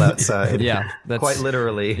motorcycle outside. Yeah, that's quite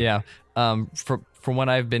literally. Yeah. From what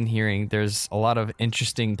I've been hearing, there's a lot of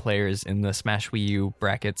interesting players in the Smash Wii U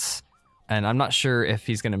brackets, and I'm not sure if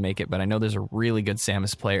he's going to make it, but I know there's a really good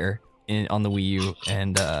Samus player on the Wii U,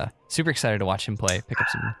 and super excited to watch him play, pick up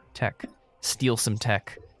some tech, steal some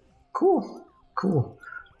tech. Cool.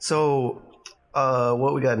 So,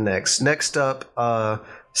 what we got next? Next up,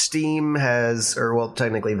 Steam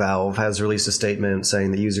technically Valve has released a statement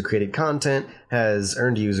saying that user-created content has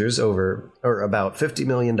earned users about $50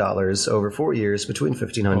 million over 4 years between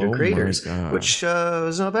 1,500 creators, which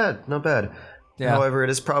is not bad. Yeah. However, it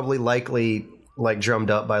is probably likely like drummed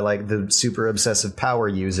up by like the super obsessive power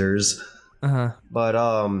users. But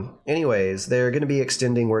anyways, they're going to be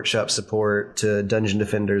extending workshop support to Dungeon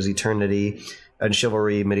Defenders Eternity and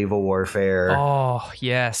Chivalry Medieval Warfare. Oh,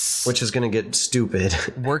 yes. Which is going to get stupid.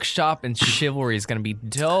 Workshop and Chivalry is going to be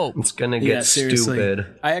dope. It's going to get stupid.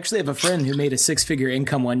 I actually have a friend who made a 6-figure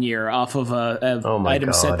income one year off of a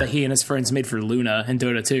item set that he and his friends made for Luna and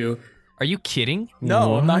Dota 2. Are you kidding?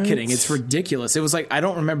 No, I'm not kidding. It's ridiculous. It was like, I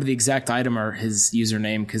don't remember the exact item or his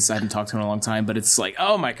username because I haven't talked to him in a long time, but it's like,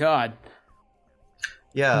 oh my God.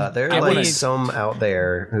 Yeah, there are like some out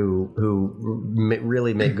there who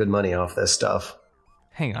really make good money off this stuff.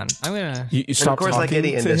 Hang on, I'm gonna. You and of course, like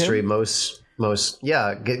any industry, most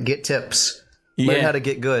get tips. Learn how to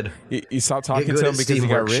get good. You stopped talking to him because he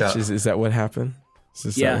got rich. Is that what happened?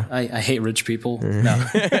 Yeah, I hate rich people. No.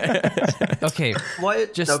 Okay,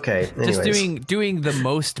 what? Just doing the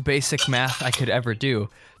most basic math I could ever do.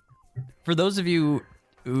 For those of you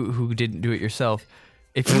who didn't do it yourself.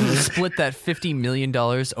 If you split that $50 million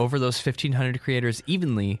over those 1,500 creators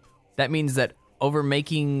evenly, that means that over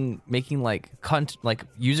making like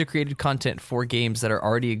user created content for games that are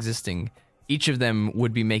already existing, each of them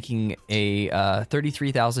would be making a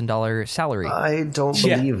 $33,000 salary. I don't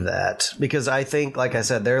believe that, because I think, like I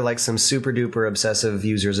said, they're like some super duper obsessive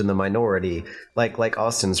users in the minority, like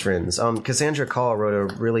Austin's friends. Cassandra Call wrote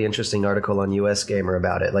a really interesting article on US Gamer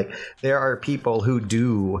about it. Like, there are people who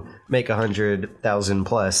do make 100,000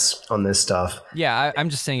 plus on this stuff. Yeah, I'm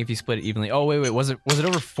just saying if you split it evenly. Oh wait, was it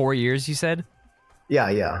over 4 years? You said.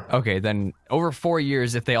 Yeah. Okay, then over 4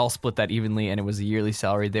 years, if they all split that evenly and it was a yearly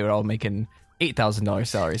salary, they would all make an $8,000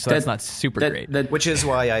 salary. So that's not super great. Which is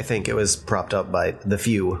why I think it was propped up by the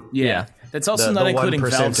few. Yeah. That's also not including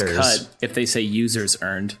Valve's cut if they say users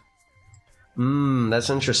earned. That's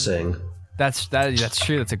interesting. That's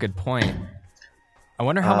true. That's a good point. I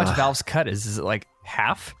wonder how much Valve's cut is. Is it like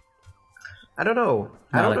half? I don't know.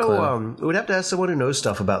 We'd have to ask someone who knows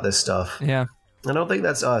stuff about this stuff. Yeah. I don't think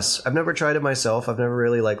that's us. I've never tried it myself. I've never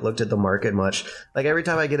really like looked at the market much. Like every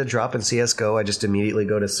time I get a drop in CS:GO, I just immediately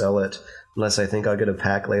go to sell it, unless I think I'll get a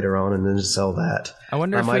pack later on and then just sell that. I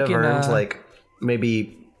wonder if I might have earned like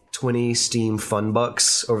maybe 20 Steam fun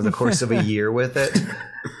bucks over the course of a year with it.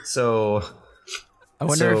 So I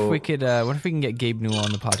wonder if we could. What if we can get Gabe Newell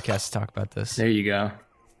on the podcast to talk about this? There you go.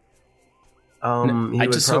 He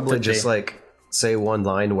would probably just like say one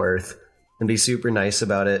line worth and be super nice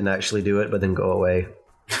about it and actually do it, but then go away.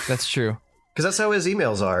 That's true. Because that's how his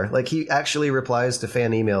emails are. Like, he actually replies to fan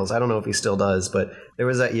emails. I don't know if he still does, but there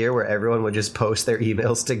was that year where everyone would just post their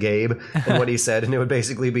emails to Gabe and what he said, and it would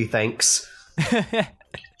basically be thanks. Do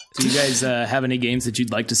you guys have any games that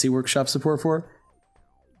you'd like to see workshop support for?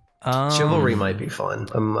 Chivalry might be fun.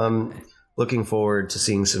 I'm looking forward to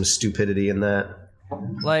seeing some stupidity in that.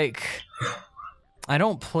 Like, I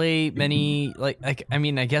don't play many, like I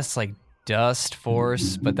mean, I guess, like, Dust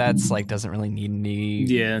Force, but that's like doesn't really need any.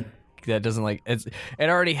 Yeah, that doesn't like it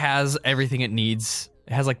already has everything it needs.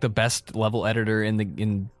 It has like the best level editor in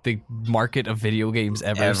the market of video games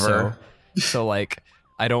ever. So like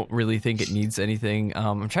I don't really think it needs anything.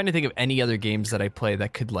 I'm trying to think of any other games that I play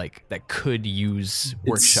that could use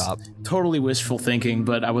workshop. It's totally wishful thinking,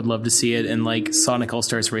 but I would love to see it in like Sonic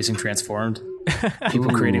All-Stars Racing Transformed.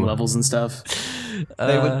 People creating levels and stuff.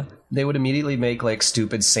 They would immediately make like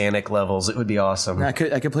stupid Sonic levels. It would be awesome. I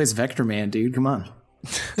could play as Vector Man, dude. Come on.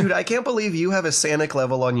 Dude, I can't believe you have a Sonic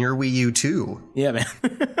level on your Wii U too. Yeah, man.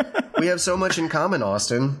 We have so much in common,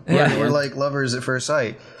 Austin. Yeah, we're like lovers at first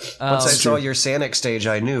sight. Once I saw your Sonic stage,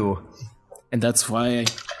 I knew. And that's why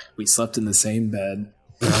we slept in the same bed.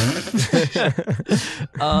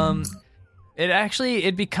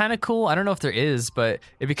 It'd be kind of cool. I don't know if there is, but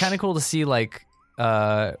it'd be kind of cool to see like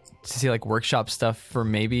workshop stuff for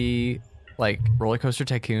maybe like Roller Coaster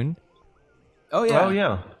Tycoon. Oh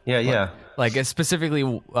yeah. Yeah. Like specifically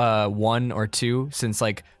 1 or 2, since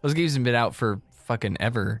like those games have been out for fucking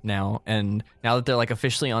ever now, and now that they're like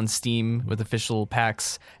officially on Steam with official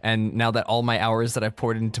packs, and now that all my hours that I've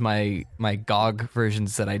poured into my GOG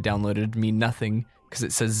versions that I downloaded mean nothing because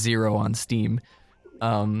it says 0 on Steam.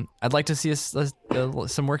 I'd like to see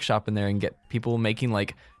some workshop in there and get people making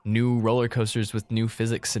like new roller coasters with new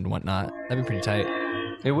physics and whatnot. That'd be pretty tight.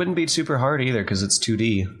 It wouldn't be super hard either because it's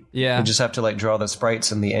 2D. Yeah. You just have to like draw the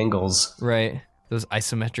sprites and the angles. Right. Those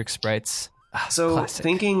isometric sprites. So classic.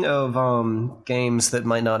 Thinking of games that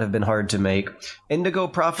might not have been hard to make, Indigo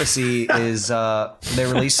Prophecy is they're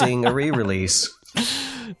releasing a re-release.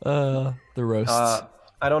 The roasts.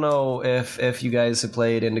 I don't know if you guys have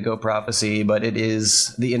played Indigo Prophecy, but it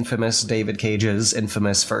is the infamous David Cage's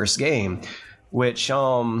infamous first game. which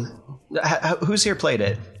who's here played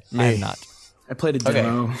it? I have not. I played a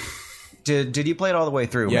demo. Did you play it all the way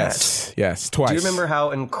through? Yes, twice. Do you remember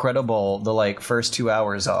how incredible the like first 2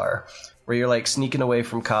 hours are? Where you're like sneaking away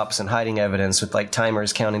from cops and hiding evidence with like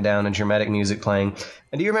timers counting down and dramatic music playing.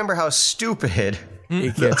 And do you remember how stupid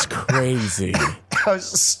it gets crazy? How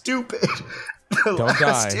stupid the Don't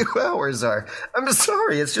last die. 2 hours are. I'm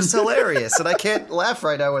sorry, it's just hilarious, and I can't laugh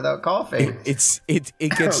right now without coughing. It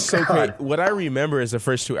gets so great. What I remember is the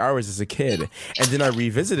first 2 hours as a kid, and then I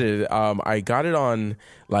revisited it. I got it on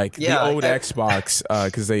like the old Xbox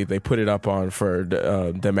because they put it up on for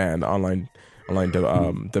demand online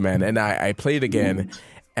demand, and I played again.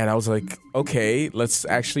 And I was like, okay, let's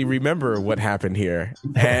actually remember what happened here.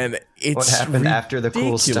 And it's what happened after the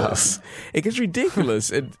cool stuff. It gets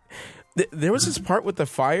ridiculous. There was this part with the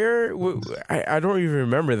fire. I don't even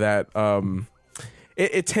remember that.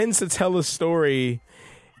 It tends to tell a story,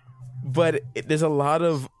 but there's a lot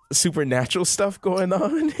of supernatural stuff going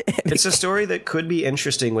on. It's a story that could be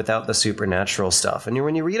interesting without the supernatural stuff. And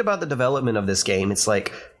when you read about the development of this game, it's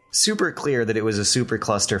like super clear that it was a super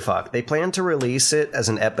clusterfuck. They planned to release it as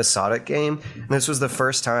an episodic game. And this was the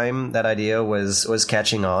first time that idea was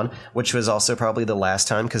catching on, which was also probably the last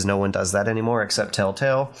time because no one does that anymore except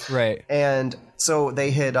Telltale. Right. And so they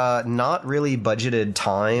had not really budgeted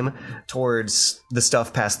time towards the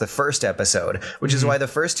stuff past the first episode, which is why the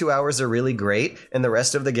first 2 hours are really great, and the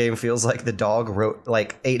rest of the game feels like the dog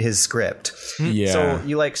ate his script. Yeah. So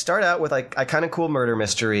you like start out with like a kind of cool murder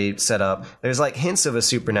mystery setup. There's like hints of a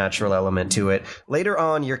supernatural element to it. Later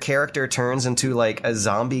on, your character turns into like a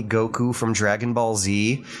zombie Goku from Dragon Ball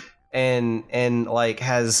Z. And like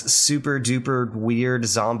has super duper weird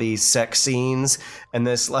zombie sex scenes and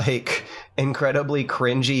this like incredibly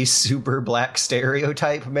cringy super black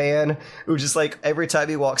stereotype man who just like every time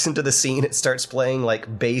he walks into the scene it starts playing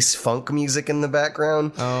like bass funk music in the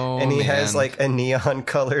background. And he has like a neon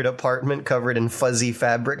colored apartment covered in fuzzy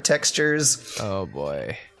fabric textures. Oh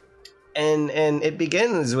boy. And it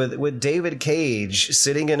begins with David Cage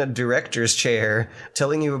sitting in a director's chair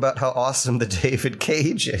telling you about how awesome the David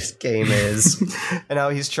Cage game is and how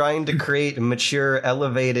he's trying to create mature,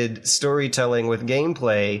 elevated storytelling with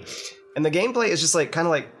gameplay. And the gameplay is just like kind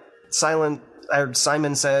of like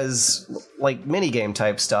Simon Says, like minigame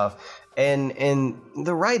type stuff. And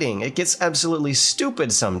the writing, it gets absolutely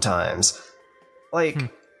stupid sometimes.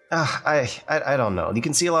 Like, I don't know. You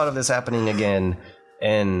can see a lot of this happening again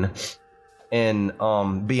in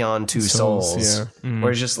Beyond Two Souls,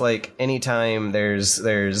 where it's just like anytime there's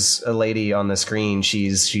a lady on the screen,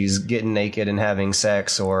 she's getting naked and having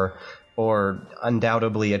sex or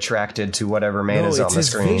undoubtedly attracted to whatever man is on the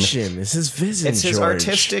screen. It's his vision. It's his George.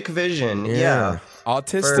 artistic vision. Yeah.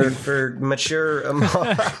 Autistic for mature of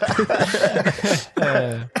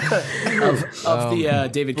the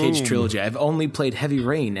David Cage trilogy. I've only played Heavy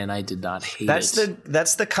Rain, and I did not hate it.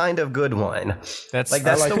 That's the kind of good one. That's like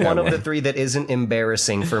the one one of the three that isn't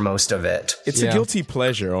embarrassing for most of it. It's a guilty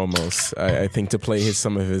pleasure almost. I think to play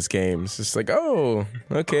some of his games. It's like, oh,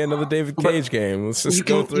 okay, another David Cage game. Let's just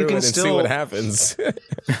go through it and see what happens.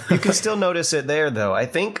 You can still notice it there, though. I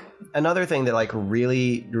think another thing that like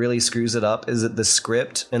really, really screws it up is that the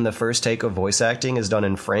script in the first take of voice acting is done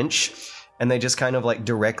in French, and they just kind of like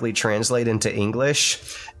directly translate into English,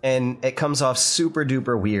 and it comes off super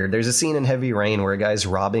duper weird. There's a scene in Heavy Rain where a guy's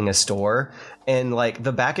robbing a store, and like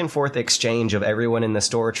the back and forth exchange of everyone in the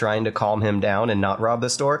store trying to calm him down and not rob the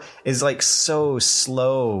store is like so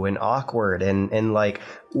slow and awkward and like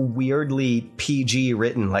weirdly PG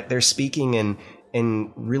written. Like they're speaking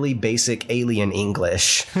in really basic alien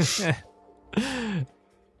English.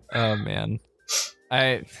 Oh man,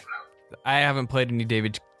 I haven't played any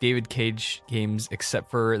David Cage games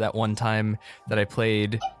except for that one time that I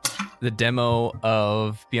played the demo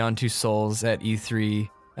of Beyond Two Souls at E3,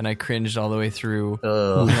 and I cringed all the way through.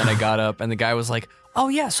 And then I got up, and the guy was like, "Oh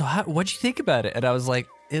yeah, so what'd you think about it?" And I was like,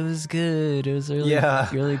 "It was good. It was a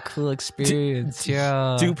really cool experience."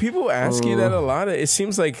 Do people ask you that a lot? It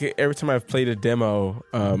seems like every time I've played a demo,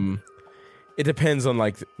 it depends on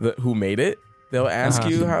like who made it. They'll ask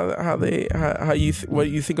you what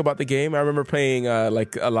you think about the game. I remember playing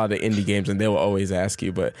like a lot of indie games, and they will always ask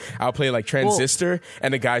you. But I'll play like Transistor,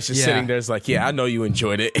 and the guy's just sitting there, like, "Yeah, I know you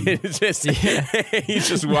enjoyed it." It's just you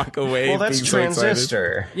just walk away. Well, that's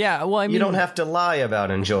Transistor. Yeah, well, I mean, you don't have to lie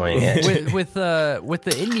about enjoying it. with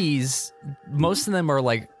the indies, most of them are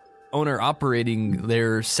like owner operating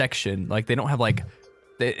their section. Like they don't have like.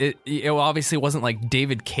 It obviously wasn't like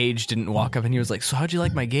David Cage didn't walk up and he was like, "So how'd you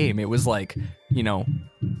like my game?" It was like, you know,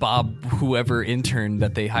 Bob, whoever intern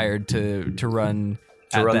that they hired to run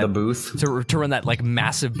to run the booth, to run that like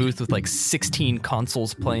massive booth with like 16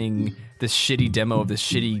 consoles playing this shitty demo of this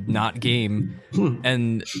shitty not game.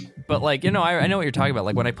 But like, you know, I know what you're talking about.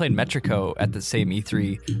 Like when I played Metrico at the same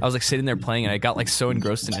E3, I was like sitting there playing and I got like so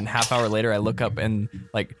engrossed in it, and half hour later I look up and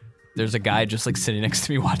like there's a guy just like sitting next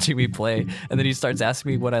to me watching me play, and then he starts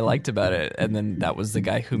asking me what I liked about it, and then that was the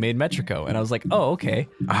guy who made Metrico, and I was like, oh, okay.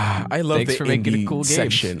 I love Thanks the for making indie a cool game.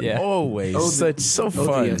 section. Yeah. Always. So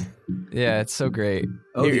fun. Yeah, it's so great.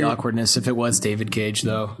 The awkwardness if it was David Cage,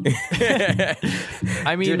 though.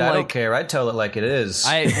 I mean, dude, like, I don't care. I tell it like it is.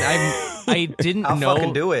 I didn't I'll know.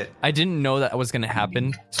 fucking do it. I didn't know that was going to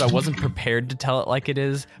happen, so I wasn't prepared to tell it like it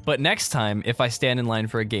is. But next time, if I stand in line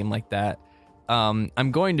for a game like that,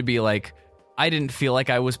 I'm going to be like, I didn't feel like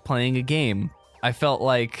I was playing a game. I felt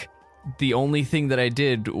like the only thing that I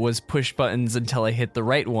did was push buttons until I hit the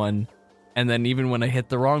right one. And then even when I hit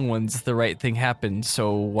the wrong ones, the right thing happened.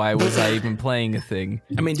 So why was I even playing a thing?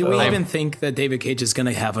 I mean, do we even think that David Cage is going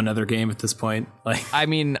to have another game at this point? Like, I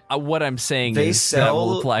mean, what I'm saying They is that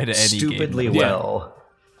will sell apply to any stupidly game. well.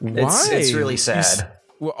 Why? It's really sad.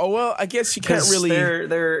 Well, I guess you can't really.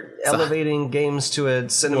 They're elevating games to a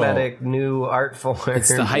cinematic new art form.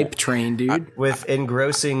 it's the hype train, dude. with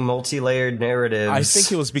engrossing multi-layered narratives. I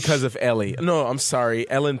think it was because of Ellie. No, I'm sorry,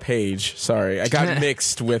 Ellen Page. Sorry, I got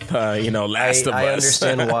mixed with Last of Us. I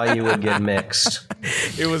understand why you would get mixed.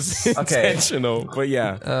 It was intentional, but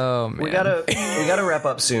yeah. Oh man. We gotta wrap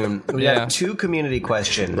up soon. We got 2 community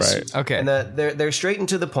questions. Right. Okay. And they're straight and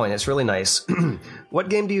to the point. It's really nice. What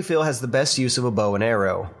game do you feel has the best use of a bow and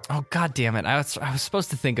arrow? Oh god damn it! I was supposed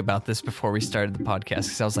to think about this before we started the podcast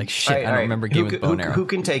because I was like, shit, All I don't remember game with bow and arrow. Who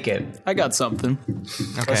can take it? I got something.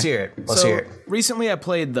 Let's hear it. Let's hear it. Recently I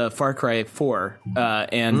played the Far Cry 4,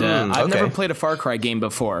 and I've never played a Far Cry game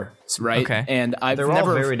before, right? Okay. And They're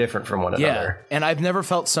all very different from one another. And I've never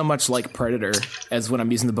felt so much like Predator as when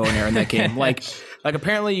I'm using the bow and arrow in that game. Like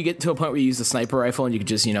apparently you get to a point where you use a sniper rifle and you can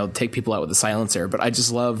just, take people out with a silencer. But I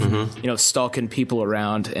just love, stalking people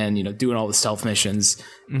around and, doing all the stealth missions.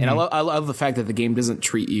 And I love the fact that the game doesn't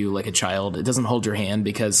treat you like a child. It doesn't hold your hand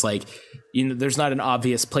because there's not an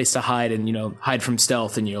obvious place to hide and, hide from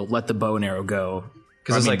stealth and, let the bow and arrow go.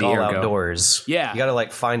 Because it's like all outdoors. Yeah. You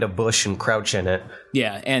gotta find a bush and crouch in it.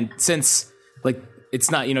 Yeah. And since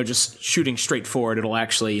it's not, just shooting straight forward, it'll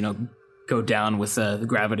actually, go down with the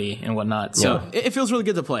gravity and whatnot. So it feels really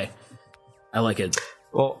good to play. I like it.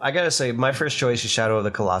 Well, I gotta say, my first choice is Shadow of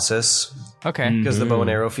the Colossus. Okay. Because the bow and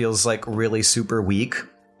arrow feels really super weak.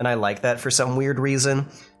 And I like that for some weird reason.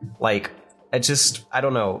 I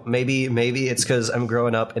don't know. Maybe it's because I'm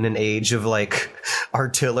growing up in an age of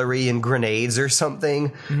artillery and grenades or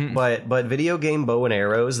something. But video game bow and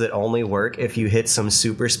arrows that only work if you hit some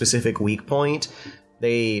super specific weak point,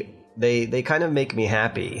 they kind of make me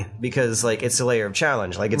happy because it's a layer of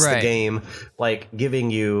challenge. It's the game giving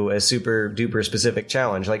you a super duper specific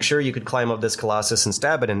challenge. Sure, you could climb up this colossus and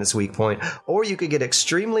stab it in its weak point, or you could get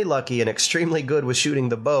extremely lucky and extremely good with shooting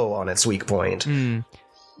the bow on its weak point.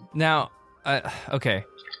 Now, okay,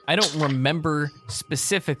 I don't remember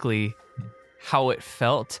specifically how it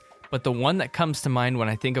felt, but the one that comes to mind when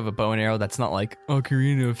I think of a bow and arrow that's not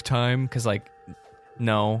Ocarina of Time, because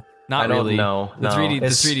no. Not really. No, the 3D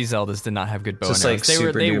Zeldas did not have good bow and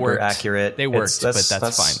arrows. They worked accurate. They worked, but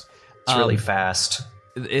that's fine. It's really fast.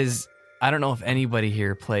 I don't know if anybody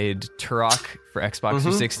here played Turok for Xbox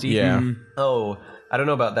 360. Yeah. Oh, I don't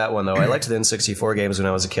know about that one though. I liked the N64 games when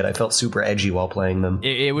I was a kid. I felt super edgy while playing them.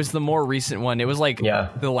 It was the more recent one. It was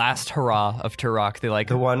the last hurrah of Turok. They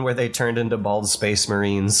the one where they turned into bald space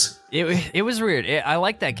marines. It was weird. I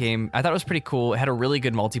liked that game. I thought it was pretty cool. It had a really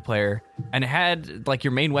good multiplayer, and it had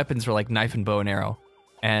your main weapons were knife and bow and arrow.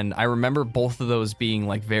 And I remember both of those being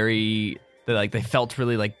very they felt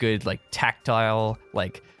really good, tactile.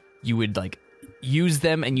 You would use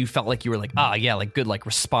them and you felt like you were good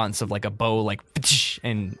response of a bow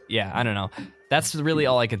and I don't know. That's really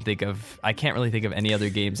all I can think of. I can't really think of any other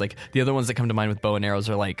games. The other ones that come to mind with bow and arrows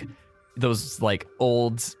are those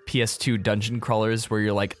old PS2 dungeon crawlers where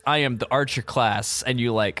you're I am the archer class, and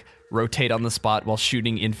you rotate on the spot while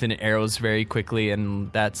shooting infinite arrows very quickly,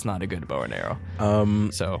 and that's not a good bow and arrow.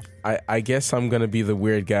 So I guess I'm gonna be the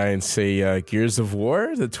weird guy and say Gears of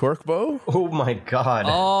War, the torque bow. Oh my god!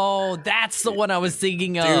 Oh, that's the one I was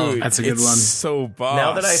thinking of. Dude, that's a good one. So boss.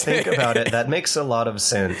 Now that I think about it, that makes a lot of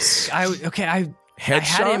sense. I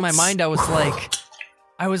had it in my mind. I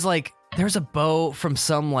was like, there's a bow from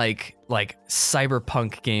some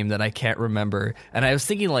cyberpunk game that I can't remember, and I was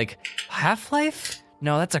thinking Half-Life.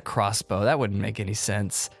 No, that's a crossbow. That wouldn't make any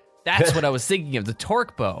sense. That's what I was thinking of, the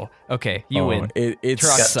torque bow. Okay, you win. It's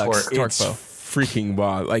Turok sucks. Torque it's bow. Freaking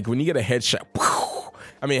boss. When you get a headshot,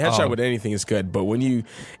 I mean, headshot with anything is good, but when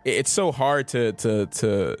it's so hard to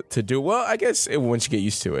do. Well, I guess once you get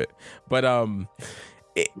used to it, but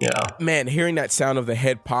man, hearing that sound of the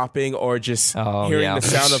head popping, or just hearing the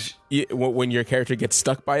sound of when your character gets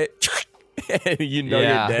stuck by it. And you're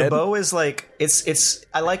dead. The bow is like it's.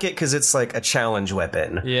 I like it because it's like a challenge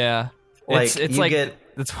weapon. Yeah, like it's you like get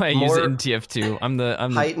that's why I use it in TF2. I'm the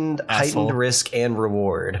heightened risk and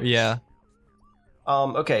reward. Yeah.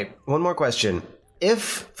 Okay, one more question.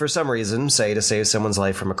 If, for some reason, say to save someone's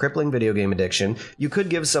life from a crippling video game addiction, you could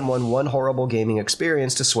give someone one horrible gaming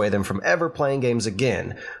experience to sway them from ever playing games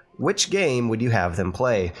again, which game would you have them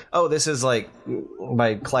play? Oh, this is like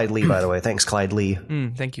by Clyde Lee, by the way. Thanks, Clyde Lee.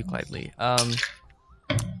 Thank you, Clyde Lee.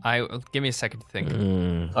 Give me a second to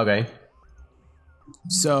think. Okay.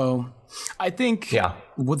 So, I think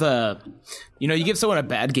with you give someone a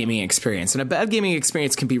bad gaming experience, and a bad gaming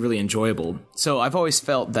experience can be really enjoyable. So I've always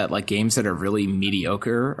felt that like games that are really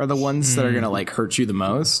mediocre are the ones that are gonna like hurt you the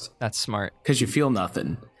most. That's smart because you feel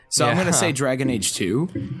nothing. So I'm gonna say Dragon Age 2.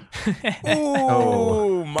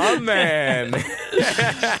 Oh, my man!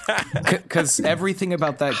 Because everything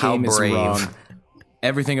about that game is wrong.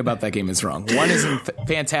 Everything about that game is wrong. One is a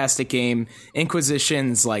fantastic game.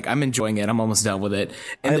 Inquisition's like, I'm enjoying it. I'm almost done with it.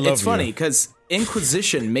 And it's funny because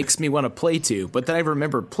Inquisition makes me want to play 2, but then I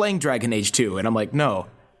remember playing Dragon Age 2, and I'm like, no,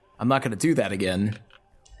 I'm not going to do that again.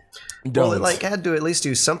 Well, it like had to at least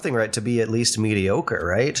do something right to be at least mediocre,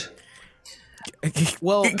 right?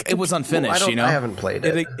 Well, it was unfinished, I haven't played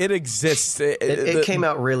it. It exists. It came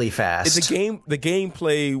out really fast. The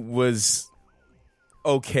gameplay was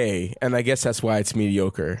okay, and I guess that's why it's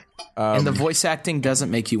mediocre. And the voice acting doesn't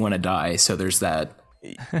make you want to die, so there's that.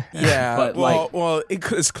 Yeah, but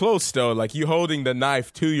it's close though. Like you holding the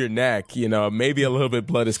knife to your neck, maybe a little bit of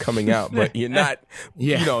blood is coming out, but you're not,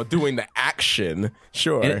 doing the action.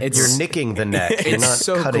 Sure, you're nicking the neck. You're not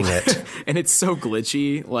cutting it, and it's so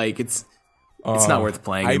glitchy. Like it's not worth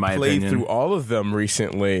playing. In my opinion, I played through all of them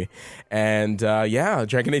recently, and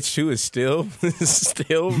Dragon Age 2 is still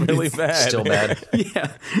really bad. Still bad.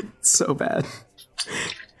 Yeah, it's so bad.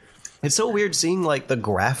 It's so weird seeing like the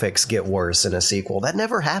graphics get worse in a sequel. That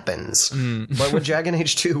never happens. But with Dragon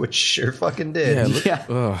Age 2, it sure fucking did.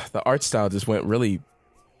 The art style just went really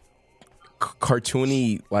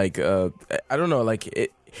cartoony. Like I don't know. Like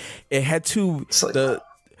it had to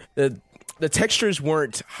the textures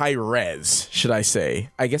weren't high res, should I say?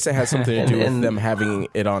 I guess it has something to do with them having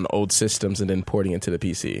it on old systems and then porting it to the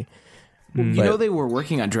PC. They were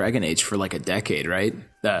working on Dragon Age for like a decade, right?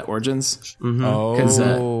 Origins. Mm-hmm.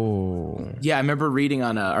 I remember reading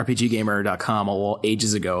on RPGgamer.com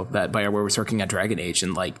ages ago that BioWare was working on Dragon Age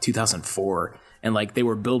in like 2004, and like they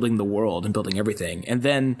were building the world and building everything, and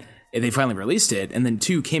then they finally released it, and then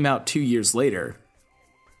 2 came out 2 years later.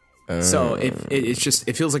 So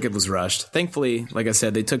it feels like it was rushed. Thankfully, like I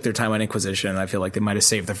said, they took their time on Inquisition, and I feel like they might have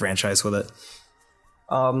saved the franchise with it.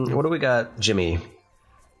 What do we got, Jimmy?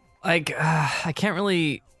 Like, I can't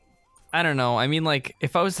really. I don't know. I mean, like,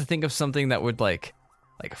 if I was to think of something that would like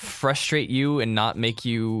frustrate you and not make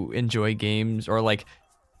you enjoy games, or like,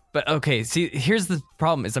 but okay. See, here's the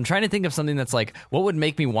problem: is I'm trying to think of something that's like, what would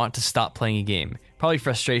make me want to stop playing a game? Probably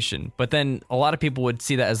frustration. But then a lot of people would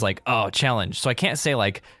see that as like, oh, challenge. So I can't say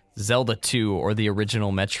like Zelda 2 or the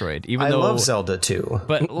original Metroid, even though I love Zelda 2.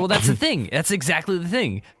 But well, that's the thing. That's exactly the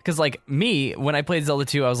thing. Because like me, when I played Zelda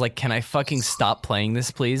 2, I was like, can I fucking stop playing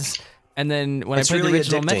this, please? And then when I played the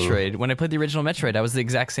original Metroid, I was the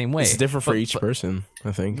exact same way. It's different for each person,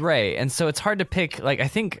 I think. Right. And so it's hard to pick. Like I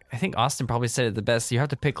think Austin probably said it the best. You have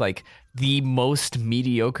to pick like the most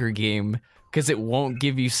mediocre game, because it won't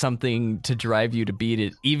give you something to drive you to beat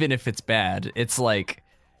it, even if it's bad. It's like,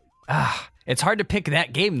 it's hard to pick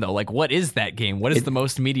that game, though. Like, what is that game? What is the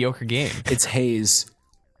most mediocre game? It's Haze.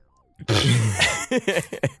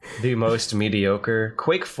 The most mediocre.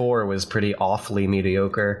 Quake 4 was pretty awfully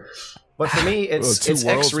mediocre. But for me, it's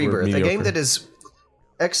X Rebirth. A game that is...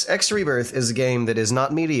 X Rebirth is a game that is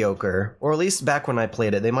not mediocre, or at least back when I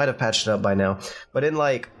played it. They might have patched it up by now. But in,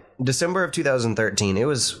 like, December of 2013, it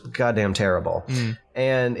was goddamn terrible.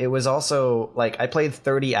 And it was also, like, I played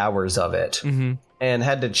 30 hours of it. And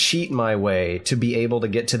had to cheat my way to be able to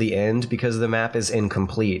get to the end because the map is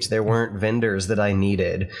incomplete. There weren't vendors that I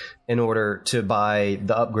needed in order to buy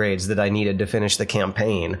the upgrades that I needed to finish the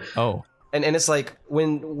campaign. Oh. And it's like,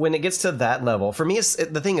 when it gets to that level, for me,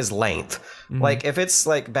 the thing is length. Like, if it's,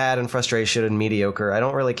 like, bad and frustration and mediocre, I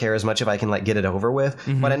don't really care as much if I can, like, get it over with.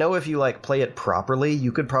 But I know if you, like, play it properly,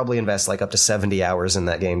 you could probably invest, like, up to 70 hours in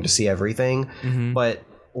that game to see everything. But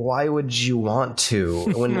why would you want to?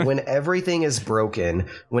 When everything is broken,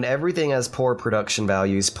 when everything has poor production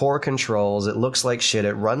values, poor controls, it looks like shit,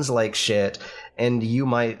 it runs like shit, and you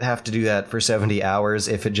might have to do that for 70 hours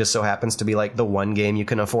if it just so happens to be like the one game you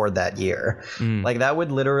can afford that year. Like, that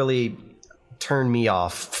would literally turn me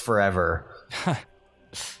off forever.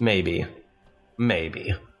 Maybe.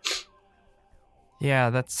 Yeah,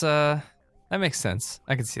 that makes sense.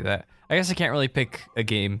 I can see that. I guess I can't really pick a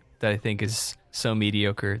game that I think is so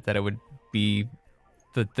mediocre that it would be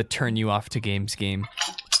the turn you off to games game.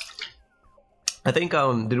 I think,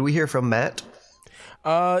 did we hear from Matt?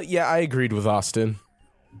 Yeah, I agreed with Austin.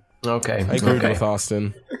 Okay. I agreed with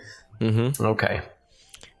Austin. Mm-hmm. Okay.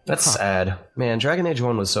 That's sad. Man, Dragon Age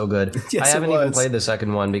 1 was so good. Yes, I haven't even played the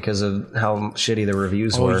second one because of how shitty the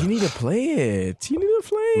reviews were. You need to play it.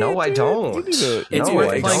 No, I don't. It's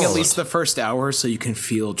worth playing at least the first hour so you can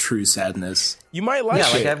feel true sadness. You might like it.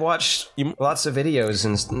 Yeah, like I've watched lots of videos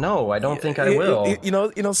and no, I don't think I will. You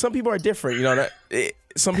know, some people are different. You know,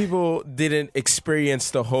 some people didn't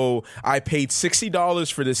experience the whole, I paid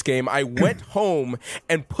 $60 for this game. I went home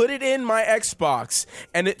and put it in my Xbox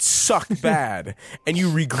and it sucked bad. And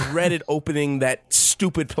you regretted opening that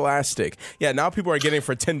stupid plastic. Yeah, now people are getting it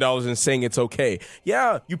for $10 and saying it's okay.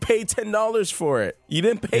 Yeah, you paid $10 for it. You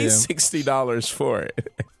didn't pay $60 for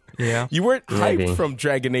it. Yeah. You weren't hyped from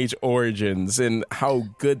Dragon Age Origins and how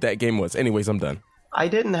good that game was. Anyways, I'm done. I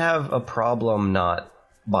didn't have a problem not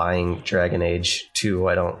buying Dragon Age 2,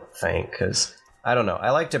 I don't think, because I don't know.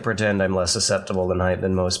 I like to pretend I'm less susceptible than hype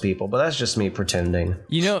than most people, but that's just me pretending.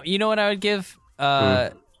 You know what I would give?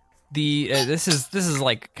 This is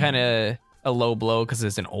like kind of a low blow because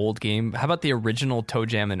it's an old game. How about the original Toe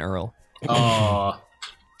Jam and Earl? Oh,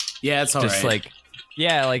 yeah, it's all just right. like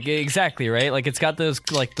exactly right. Like it's got those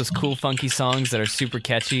cool funky songs that are super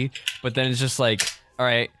catchy, but then it's just like, all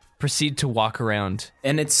right, proceed to walk around.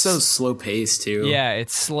 And it's so slow paced too. Yeah,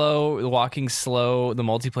 it's slow, the walking's slow. The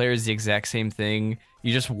multiplayer is the exact same thing.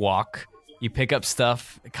 You just walk, you pick up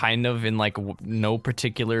stuff kind of in like no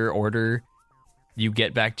particular order. You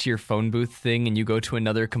get back to your phone booth thing and you go to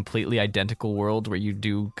another completely identical world where you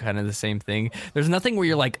do kind of the same thing. There's nothing where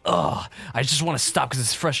you're like, oh, I just want to stop because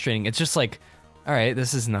it's frustrating. It's just like, all right,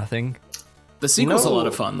 this is nothing. The sequel's a lot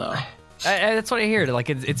of fun though. That's what I hear. Like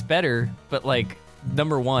it's better, but like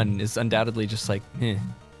number one is undoubtedly just like, it's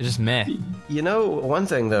just meh. You know, one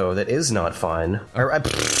thing though that is not fun, or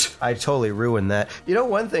I totally ruined that. You know,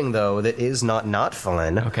 one thing though that is not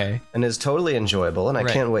fun, okay, and is totally enjoyable, and I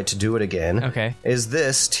can't wait to do it again. Okay, is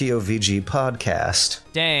this TOVG podcast?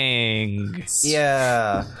 Dang.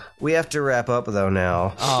 Yeah. We have to wrap up though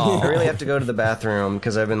now. Oh. I really have to go to the bathroom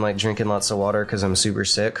because I've been like drinking lots of water because I'm super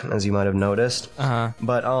sick, as you might have noticed.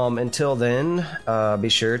 But until then, be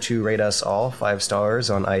sure to rate us all 5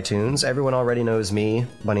 stars on iTunes. Everyone already knows me,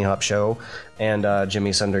 Bunny Hop Show, and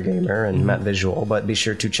Jimmy Sunder Gamer and Matt Visual, but be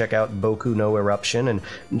sure to check out Boku no Eruption and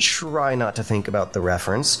try not to think about the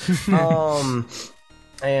reference.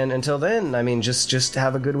 And until then, I mean, just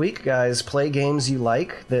have a good week, guys. Play games you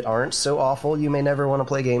like that aren't so awful you may never want to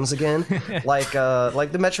play games again, like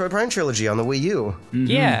the Metroid Prime trilogy on the Wii U.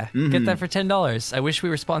 Yeah, get that for $10. I wish we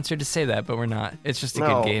were sponsored to say that, but we're not. It's just a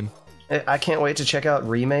good game. I can't wait to check out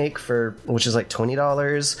Remake which is like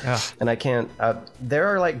 $20. And I can't. There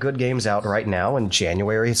are like good games out right now in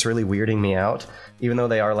January. It's really weirding me out, even though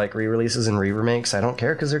they are like re-releases and re-remakes. I don't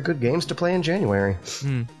care because they're good games to play in January.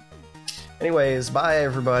 Anyways, bye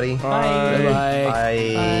everybody. Bye.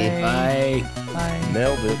 Bye. Bye. Bye.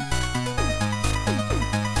 Nailed it.